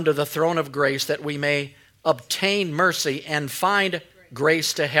under the throne of grace that we may obtain mercy and find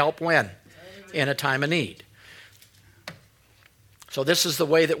grace to help when? In a time of need. So this is the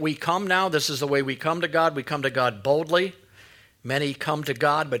way that we come now. This is the way we come to God. We come to God boldly. Many come to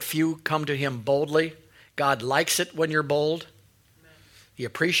God, but few come to Him boldly. God likes it when you're bold. He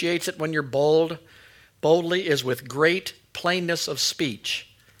appreciates it when you're bold. Boldly is with great plainness of speech.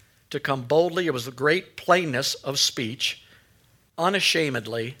 To come boldly, it was with great plainness of speech,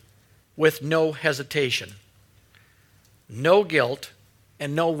 unashamedly, with no hesitation, no guilt,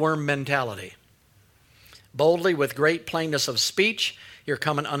 and no worm mentality. Boldly, with great plainness of speech, you're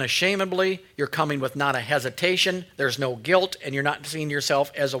coming unashamedly, you're coming with not a hesitation, there's no guilt, and you're not seeing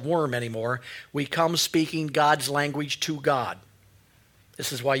yourself as a worm anymore. We come speaking God's language to God.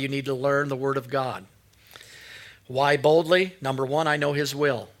 This is why you need to learn the Word of God. Why boldly? Number one, I know His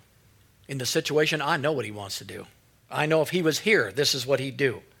will. In the situation, I know what He wants to do. I know if He was here, this is what He'd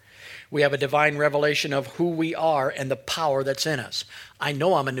do. We have a divine revelation of who we are and the power that's in us. I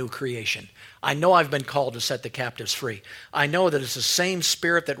know I'm a new creation. I know I've been called to set the captives free. I know that it's the same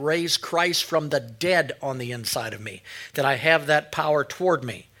Spirit that raised Christ from the dead on the inside of me, that I have that power toward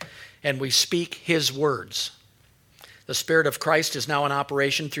me, and we speak His words. The Spirit of Christ is now in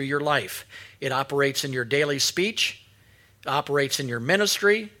operation through your life. It operates in your daily speech. It operates in your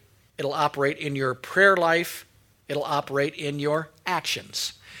ministry. It'll operate in your prayer life. It'll operate in your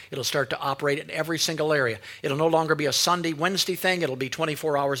actions. It'll start to operate in every single area. It'll no longer be a Sunday, Wednesday thing. It'll be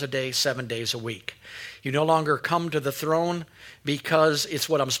 24 hours a day, 7 days a week. You no longer come to the throne because it's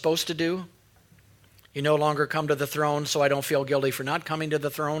what I'm supposed to do. You no longer come to the throne so I don't feel guilty for not coming to the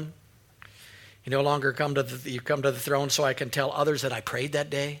throne. You no longer come to the throne so I can tell others that I prayed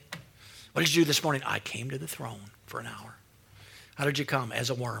that day. What did you do this morning? I came to the throne for an hour. How did you come? As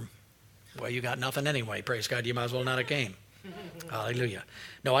a worm. Well, you got nothing anyway. Praise God. You might as well not have came. Hallelujah.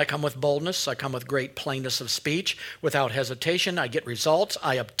 No, I come with boldness. I come with great plainness of speech. Without hesitation, I get results.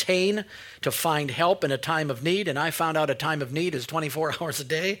 I obtain to find help in a time of need. And I found out a time of need is 24 hours a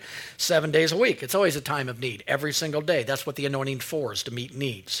day, 7 days a week. It's always a time of need, every single day. That's what the anointing for is, to meet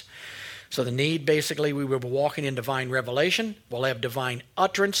needs. So the need, basically, we will be walking in divine revelation. We'll have divine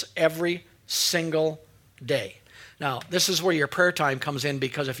utterance every single day. Now, this is where your prayer time comes in,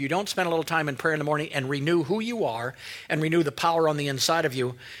 because if you don't spend a little time in prayer in the morning and renew who you are and renew the power on the inside of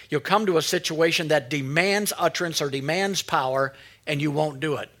you, you'll come to a situation that demands utterance or demands power, and you won't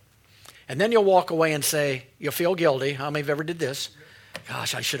do it. And then you'll walk away and say, you'll feel guilty. How many of you ever did this?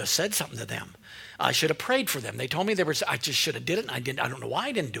 Gosh, I should have said something to them. I should have prayed for them. They told me I just should have did it, and I didn't. I don't know why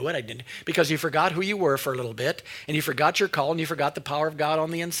I didn't do it. I didn't, because you forgot who you were for a little bit, and you forgot your call, and you forgot the power of God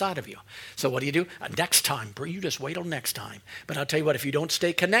on the inside of you. So what do? Next time, you just wait till next time. But I'll tell you what, if you don't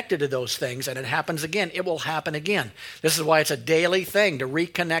stay connected to those things, and it happens again, it will happen again. This is why it's a daily thing to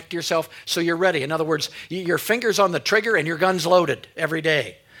reconnect yourself so you're ready. In other words, your finger's on the trigger and your gun's loaded every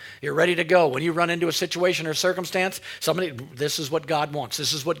day. You're ready to go. When you run into a situation or circumstance, this is what God wants.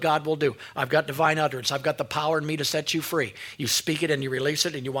 This is what God will do. I've got divine utterance. I've got the power in me to set you free. You speak it and you release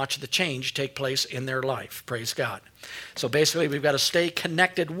it, and you watch the change take place in their life. Praise God. So basically, we've got to stay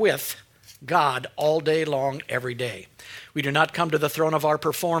connected with God all day long, every day. We do not come to the throne of our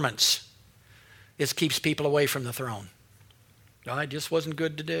performance. This keeps people away from the throne. I just wasn't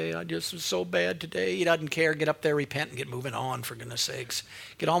good today. I just was so bad today. He doesn't care. Get up there, repent, and get moving on, for goodness sakes.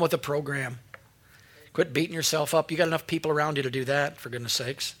 Get on with the program. Quit beating yourself up. You got enough people around you to do that, for goodness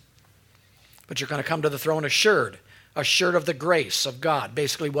sakes. But you're going to come to the throne assured of the grace of God.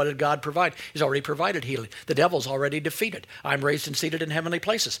 Basically, what did God provide? He's already provided healing. The devil's already defeated. I'm raised and seated in heavenly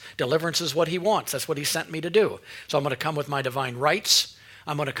places. Deliverance is what He wants. That's what He sent me to do. So I'm going to come with my divine rights.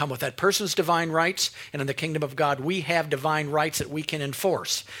 I'm going to come with that person's divine rights, and in the kingdom of God, we have divine rights that we can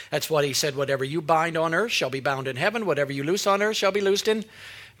enforce. That's what He said, whatever you bind on earth shall be bound in heaven, whatever you loose on earth shall be loosed in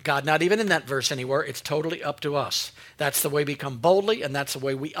God. Not even in that verse anywhere. It's totally up to us. That's the way we come boldly, and that's the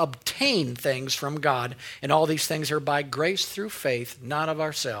way we obtain things from God, and all these things are by grace through faith, not of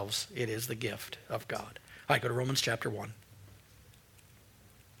ourselves. It is the gift of God. All right, go to Romans chapter 1.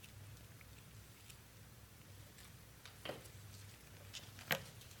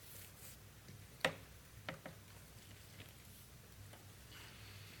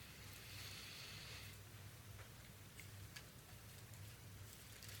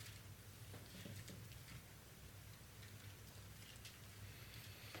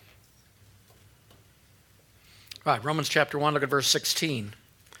 All right, Romans chapter 1, look at verse 16.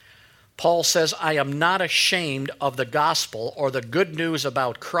 Paul says, I am not ashamed of the gospel or the good news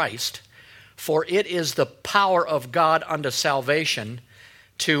about Christ, For it is the power of God unto salvation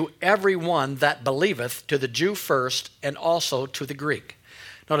to every one that believeth, to the Jew first, and also to the Greek.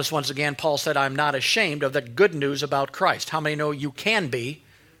 Notice once again, Paul said, I'm not ashamed of the good news about Christ. How many know you can be?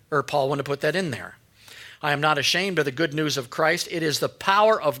 Or Paul wanted to put that in there. I am not ashamed of the good news of Christ. It is the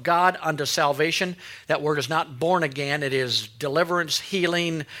power of God unto salvation. That word is not born again. It is deliverance,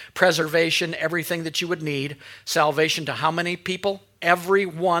 healing, preservation, everything that you would need. Salvation to how many people?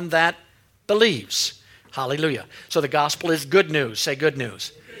 Everyone that believes. Hallelujah. So the gospel is good news. Say good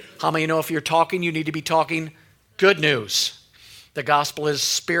news. How many know if you're talking, you need to be talking good news? The gospel is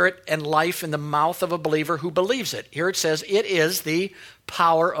spirit and life in the mouth of a believer who believes it. Here it says it is the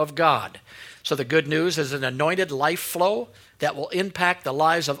power of God. So the good news is an anointed life flow that will impact the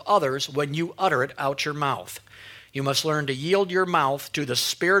lives of others when you utter it out your mouth. You must learn to yield your mouth to the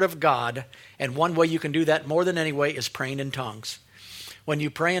Spirit of God, and one way you can do that more than any way is praying in tongues. When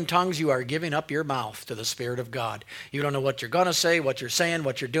you pray in tongues, you are giving up your mouth to the Spirit of God. You don't know what you're going to say, what you're saying,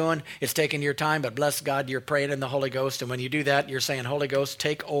 what you're doing. It's taking your time, but bless God, you're praying in the Holy Ghost. And when you do that, you're saying, Holy Ghost,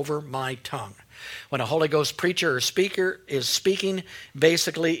 take over my tongue. When a Holy Ghost preacher or speaker is speaking,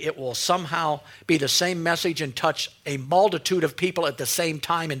 basically it will somehow be the same message and touch a multitude of people at the same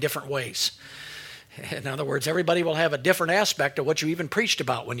time in different ways. In other words, everybody will have a different aspect of what you even preached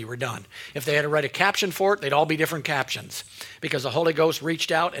about when you were done. If they had to write a caption for it, they'd all be different captions because the Holy Ghost reached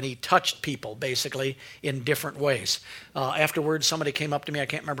out and he touched people basically in different ways. Afterwards, somebody came up to me, I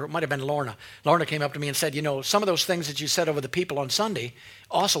can't remember, it might have been Lorna. Lorna came up to me and said, you know, some of those things that you said over the people on Sunday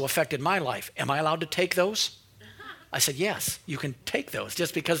also affected my life. Am I allowed to take those? I said, yes, you can take those.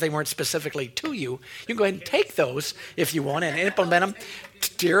 Just because they weren't specifically to you, you can go ahead and take those if you want and implement them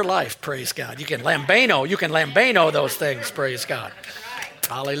to your life, praise God. You can lambano those things, praise God.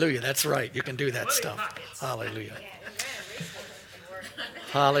 Hallelujah, that's right. You can do that stuff. Hallelujah.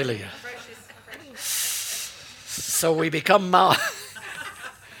 Hallelujah. So we become, no,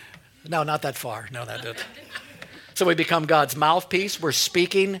 not that far. No, So we become God's mouthpiece. We're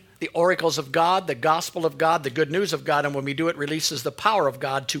speaking the oracles of God, the gospel of God, the good news of God, and when we do it, releases the power of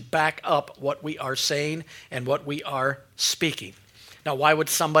God to back up what we are saying and what we are speaking. Now, why would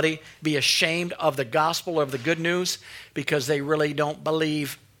somebody be ashamed of the gospel or of the good news? Because they really don't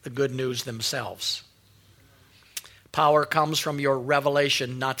believe the good news themselves. Power comes from your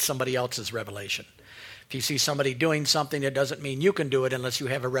revelation, not somebody else's revelation. If you see somebody doing something, it doesn't mean you can do it unless you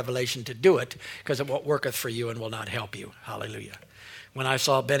have a revelation to do it, because it won't worketh for you and will not help you. Hallelujah. When I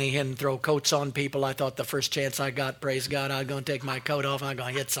saw Benny Hinn throw coats on people, I thought the first chance I got, praise God, I'm going to take my coat off and I'm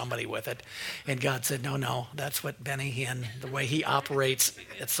going to hit somebody with it. And God said, no, that's what Benny Hinn, the way he operates,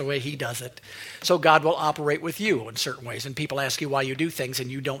 it's the way he does it. So God will operate with you in certain ways. And people ask you why you do things and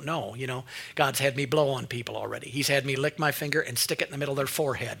you don't know. You know, God's had me blow on people already. He's had me lick my finger and stick it in the middle of their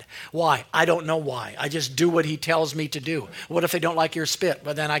forehead. Why? I don't know why. I just do what he tells me to do. What if they don't like your spit?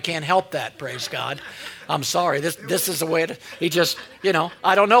 Well, then I can't help that, praise God. I'm sorry. This is the way he just, you know,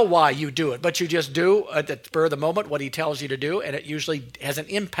 I don't know why you do it, but you just do at the spur of the moment what he tells you to do, and it usually has an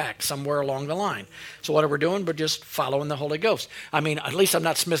impact somewhere along the line. So what are we doing? We're just following the Holy Ghost. I mean, at least I'm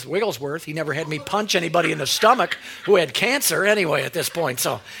not Smith Wigglesworth. He never had me punch anybody in the stomach who had cancer anyway at this point.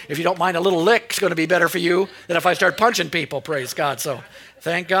 So if you don't mind, a little lick is going to be better for you than if I start punching people, praise God. So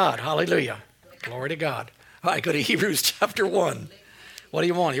thank God. Hallelujah. Glory to God. All right, go to Hebrews chapter 1. What do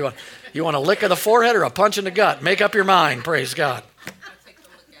you want? You want a lick of the forehead or a punch in the gut? Make up your mind, praise God.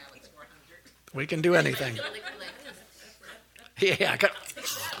 We can do anything. Yeah.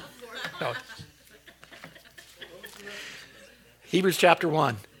 No. Hebrews chapter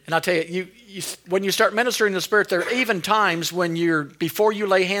 1. And I'll tell you, when you start ministering in the Spirit, there are even times when before you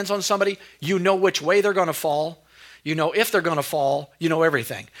lay hands on somebody, you know which way they're going to fall. You know if they're going to fall. You know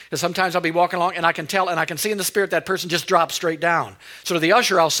everything. Because sometimes I'll be walking along and I can tell and I can see in the Spirit that person just drops straight down. So to the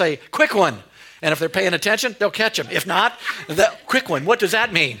usher, I'll say, quick one. And if they're paying attention, they'll catch them. If not, quick one. What does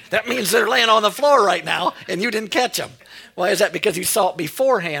that mean? That means they're laying on the floor right now and you didn't catch them. Why is that? Because you saw it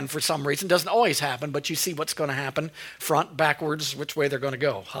beforehand for some reason. Doesn't always happen, but you see what's going to happen. Front, backwards, which way they're going to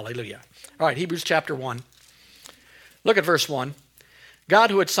go. Hallelujah. All right, Hebrews chapter 1. Look at verse 1. God,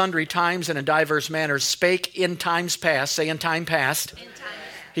 who at sundry times and in diverse manners spake in times past, say in time past.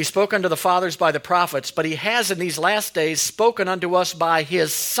 He spoke unto the fathers by the prophets, but he has in these last days spoken unto us by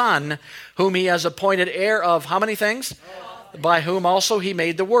his Son, whom he has appointed heir of how many things? By whom also he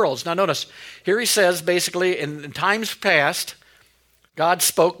made the worlds. Now notice, here he says basically in times past, God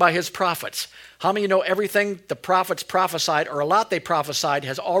spoke by his prophets. How many of you know everything the prophets prophesied, or a lot they prophesied,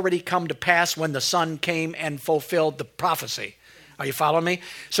 has already come to pass when the Son came and fulfilled the prophecy? Are you following me?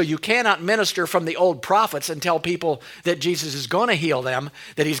 So you cannot minister from the old prophets and tell people that Jesus is going to heal them,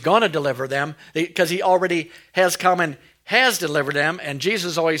 that he's going to deliver them, because he already has come and has delivered them, and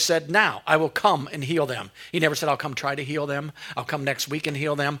Jesus always said, now I will come and heal them. He never said, I'll come try to heal them. I'll come next week and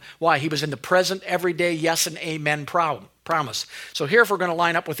heal them. Why? He was in the present, everyday, yes and amen promise. So here, if we're going to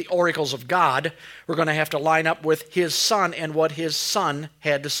line up with the oracles of God, we're going to have to line up with his Son and what his Son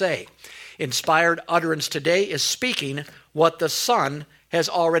had to say. Inspired utterance today is speaking what the Son has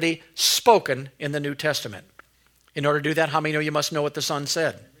already spoken in the New Testament. In order to do that, how many know you must know what the Son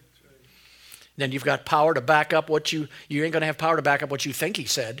said? Then you've got power to back up what you ain't going to have power to back up what you think he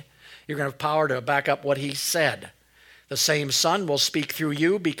said. You're going to have power to back up what he said. The same Son will speak through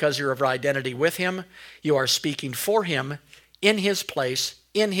you because you're of identity with him. You are speaking for him, in his place,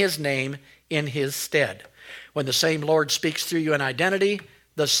 in his name, in his stead. When the same Lord speaks through you in identity,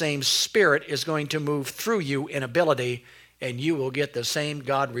 the same Spirit is going to move through you in ability, and you will get the same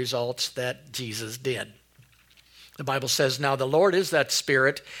God results that Jesus did. The Bible says, now the Lord is that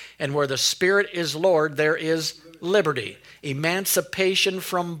Spirit, and where the Spirit is Lord, there is liberty, emancipation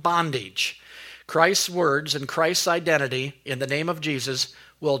from bondage. Christ's words and Christ's identity in the name of Jesus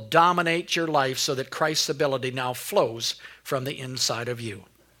will dominate your life so that Christ's ability now flows from the inside of you.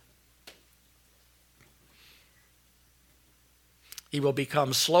 He will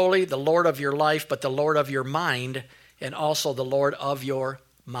become slowly the Lord of your life, but the Lord of your mind, and also the Lord of your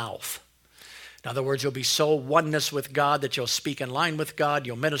mouth. In other words, you'll be so oneness with God that you'll speak in line with God,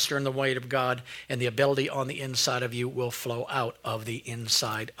 you'll minister in the way of God, and the ability on the inside of you will flow out of the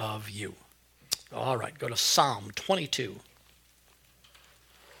inside of you. All right, go to Psalm 22.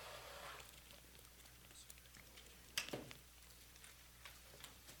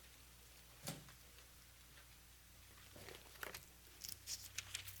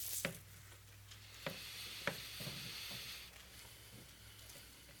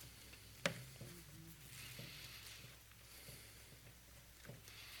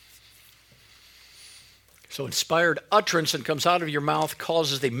 So inspired utterance that comes out of your mouth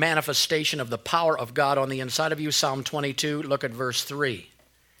causes the manifestation of the power of God on the inside of you. Psalm 22, look at verse 3.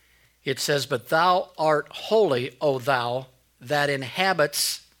 It says, but thou art holy, O thou, that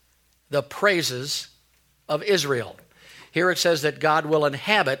inhabits the praises of Israel. Here it says that God will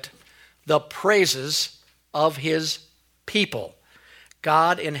inhabit the praises of his people.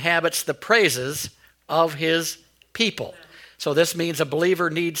 God inhabits the praises of his people. So this means a believer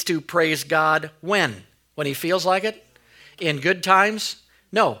needs to praise God when? When he feels like it? In good times?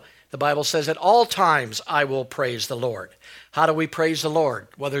 No. The Bible says at all times I will praise the Lord. How do we praise the Lord?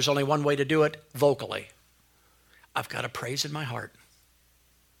 Well, there's only one way to do it, vocally. I've got a praise in my heart.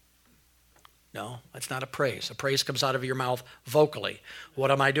 No, that's not a praise. A praise comes out of your mouth vocally. What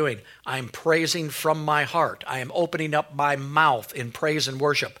am I doing? I'm praising from my heart. I am opening up my mouth in praise and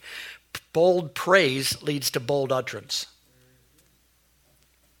worship. Bold praise leads to bold utterance.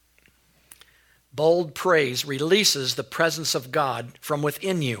 Bold praise releases the presence of God from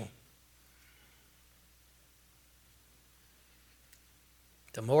within you.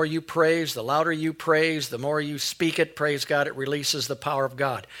 The more you praise, the louder you praise, the more you speak it, praise God, it releases the power of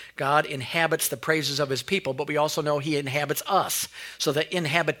God. God inhabits the praises of his people, but we also know he inhabits us. So the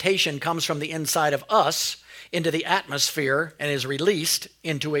inhabitation comes from the inside of us into the atmosphere and is released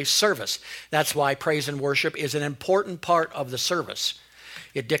into a service. That's why praise and worship is an important part of the service.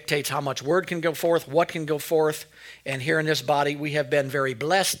 It dictates how much word can go forth, what can go forth. And here in this body, we have been very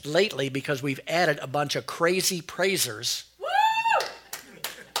blessed lately because we've added a bunch of crazy praisers. Woo!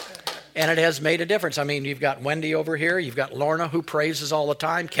 And it has made a difference. I mean, you've got Wendy over here. You've got Lorna, who praises all the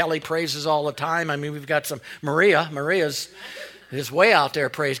time. Kelly praises all the time. I mean, we've got some Maria's is way out there,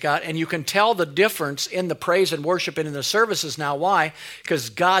 praise God. And you can tell the difference in the praise and worship and in the services now. Why? Because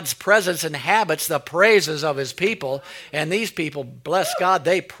God's presence inhabits the praises of his people. And these people, bless God,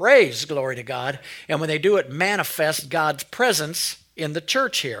 they praise, glory to God. And when they do it, manifest God's presence in the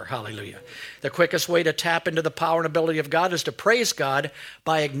church here. Hallelujah. The quickest way to tap into the power and ability of God is to praise God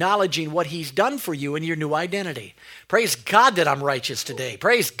by acknowledging what he's done for you in your new identity. Praise God that I'm righteous today.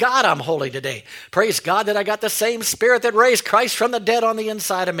 Praise God I'm holy today. Praise God that I got the same Spirit that raised Christ from the dead on the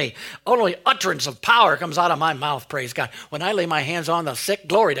inside of me. Only utterance of power comes out of my mouth, praise God. When I lay my hands on the sick,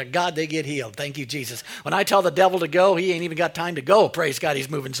 glory to God, they get healed. Thank you, Jesus. When I tell the devil to go, he ain't even got time to go. Praise God, he's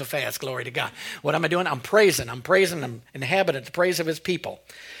moving so fast, glory to God. What am I doing? I'm praising, I'm inhabiting the praise of his people.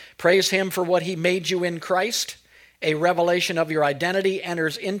 Praise him for what he made you in Christ. A revelation of your identity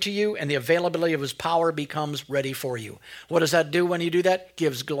enters into you, and the availability of his power becomes ready for you. What does that do when you do that?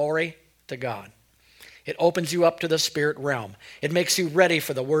 Gives glory to God. It opens you up to the spirit realm. It makes you ready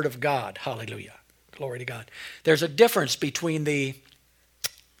for the word of God. Hallelujah. Glory to God. There's a difference between the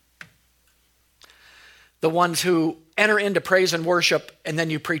ones who enter into praise and worship and then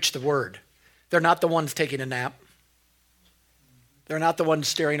you preach the word. They're not the ones taking a nap. They're not the ones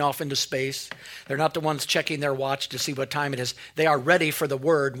staring off into space. They're not the ones checking their watch to see what time it is. They are ready for the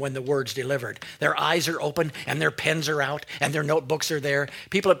word when the word's delivered. Their eyes are open and their pens are out and their notebooks are there.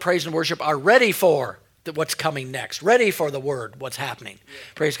 People at praise and worship are ready for what's coming next, ready for the word, what's happening. Yeah.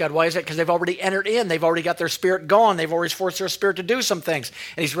 Praise God. Why is that? Because they've already entered in. They've already got their spirit going. They've already forced their spirit to do some things.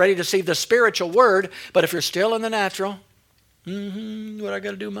 And he's ready to see the spiritual word. But if you're still in the natural, what I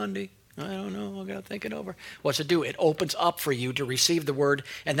got to do Monday? I don't know. I got to think it over. What's it do? It opens up for you to receive the word.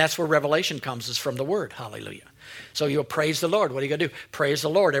 And that's where revelation comes, is from the word. Hallelujah. So you'll praise the Lord. What are you going to do? Praise the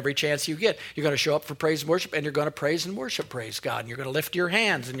Lord every chance you get. You're going to show up for praise and worship, and you're going to praise and worship, praise God. And you're going to lift your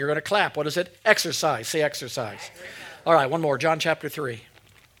hands, and you're going to clap. What is it? Exercise. Say exercise. All right, one more. John chapter 3.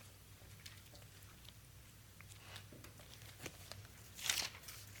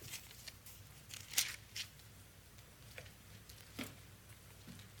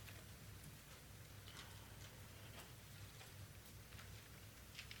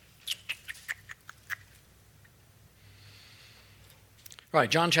 Right,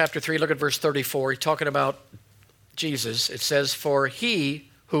 John chapter 3, look at verse 34. He's talking about Jesus. It says, for he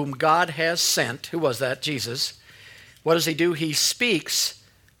whom God has sent, who was that? Jesus. What does he do? He speaks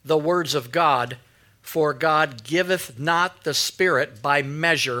the words of God, for God giveth not the Spirit by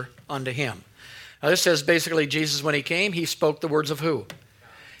measure unto him. Now this says basically Jesus, when he came, he spoke the words of who?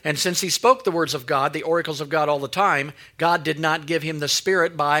 And since he spoke the words of God, the oracles of God all the time, God did not give him the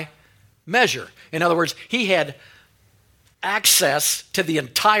Spirit by measure. In other words, he had access to the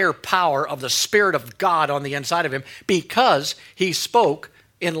entire power of the Spirit of God on the inside of him because he spoke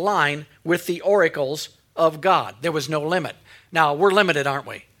in line with the oracles of God. There was no limit. Now, we're limited, aren't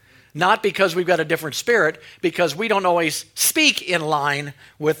we? Not because we've got a different spirit, because we don't always speak in line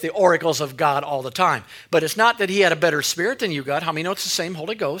with the oracles of God all the time. But it's not that he had a better spirit than you got. How many know it's the same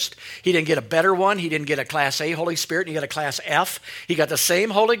Holy Ghost? He didn't get a better one. He didn't get a class A Holy Spirit. He got a class F. He got the same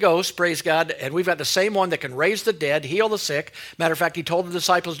Holy Ghost, praise God, and we've got the same one that can raise the dead, heal the sick. Matter of fact, he told the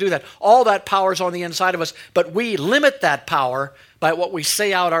disciples to do that. All that power is on the inside of us, but we limit that power by what we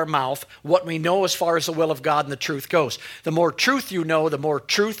say out our mouth, what we know as far as the will of God and the truth goes. The more truth you know, the more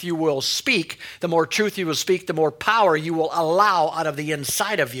truth you will speak. The more truth you will speak, the more power you will allow out of the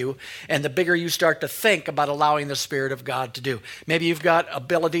inside of you, and the bigger you start to think about allowing the Spirit of God to do. Maybe you've got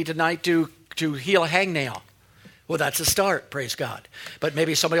ability tonight to heal a hangnail. Well, that's a start, praise God. But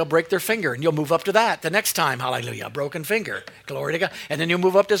maybe somebody will break their finger, and you'll move up to that the next time, hallelujah, a broken finger, glory to God. And then you'll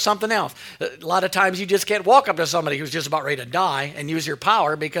move up to something else. A lot of times you just can't walk up to somebody who's just about ready to die and use your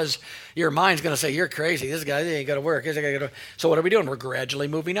power because your mind's going to say, you're crazy, this guy ain't going to work. So what are we doing? We're gradually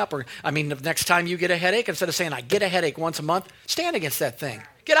moving up. The next time you get a headache, instead of saying, I get a headache once a month, stand against that thing.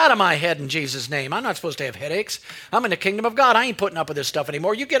 Get out of my head in Jesus' name. I'm not supposed to have headaches. I'm in the kingdom of God. I ain't putting up with this stuff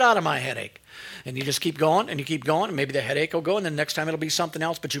anymore. You get out of my headache. And you just keep going, and you keep going, and maybe the headache will go, and then next time it'll be something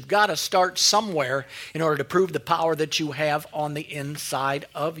else. But you've got to start somewhere in order to prove the power that you have on the inside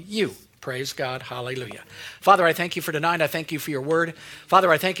of you. Praise God. Hallelujah. Father, I thank you for tonight. I thank you for your word.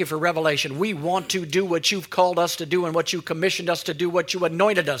 Father, I thank you for revelation. We want to do what you've called us to do and what you commissioned us to do, what you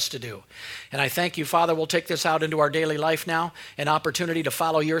anointed us to do. And I thank you, Father, we'll take this out into our daily life now, an opportunity to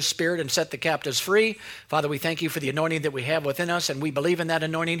follow your Spirit and set the captives free. Father, we thank you for the anointing that we have within us, and we believe in that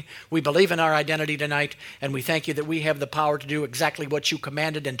anointing. We believe in our identity tonight, and we thank you that we have the power to do exactly what you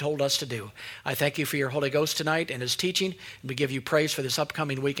commanded and told us to do. I thank you for your Holy Ghost tonight and his teaching, and we give you praise for this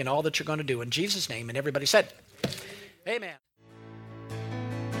upcoming week and all that you're going to do. In Jesus' name, and everybody said, amen.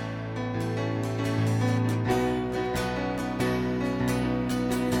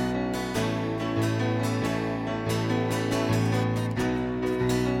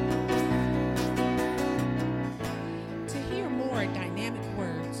 To hear more dynamic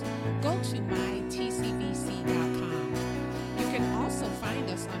words, go to mytcbc.com. You can also find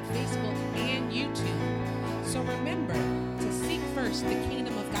us on Facebook and YouTube. So remember to seek first the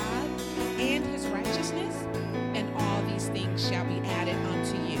kingdom of God and his righteousness, and all these things shall be added.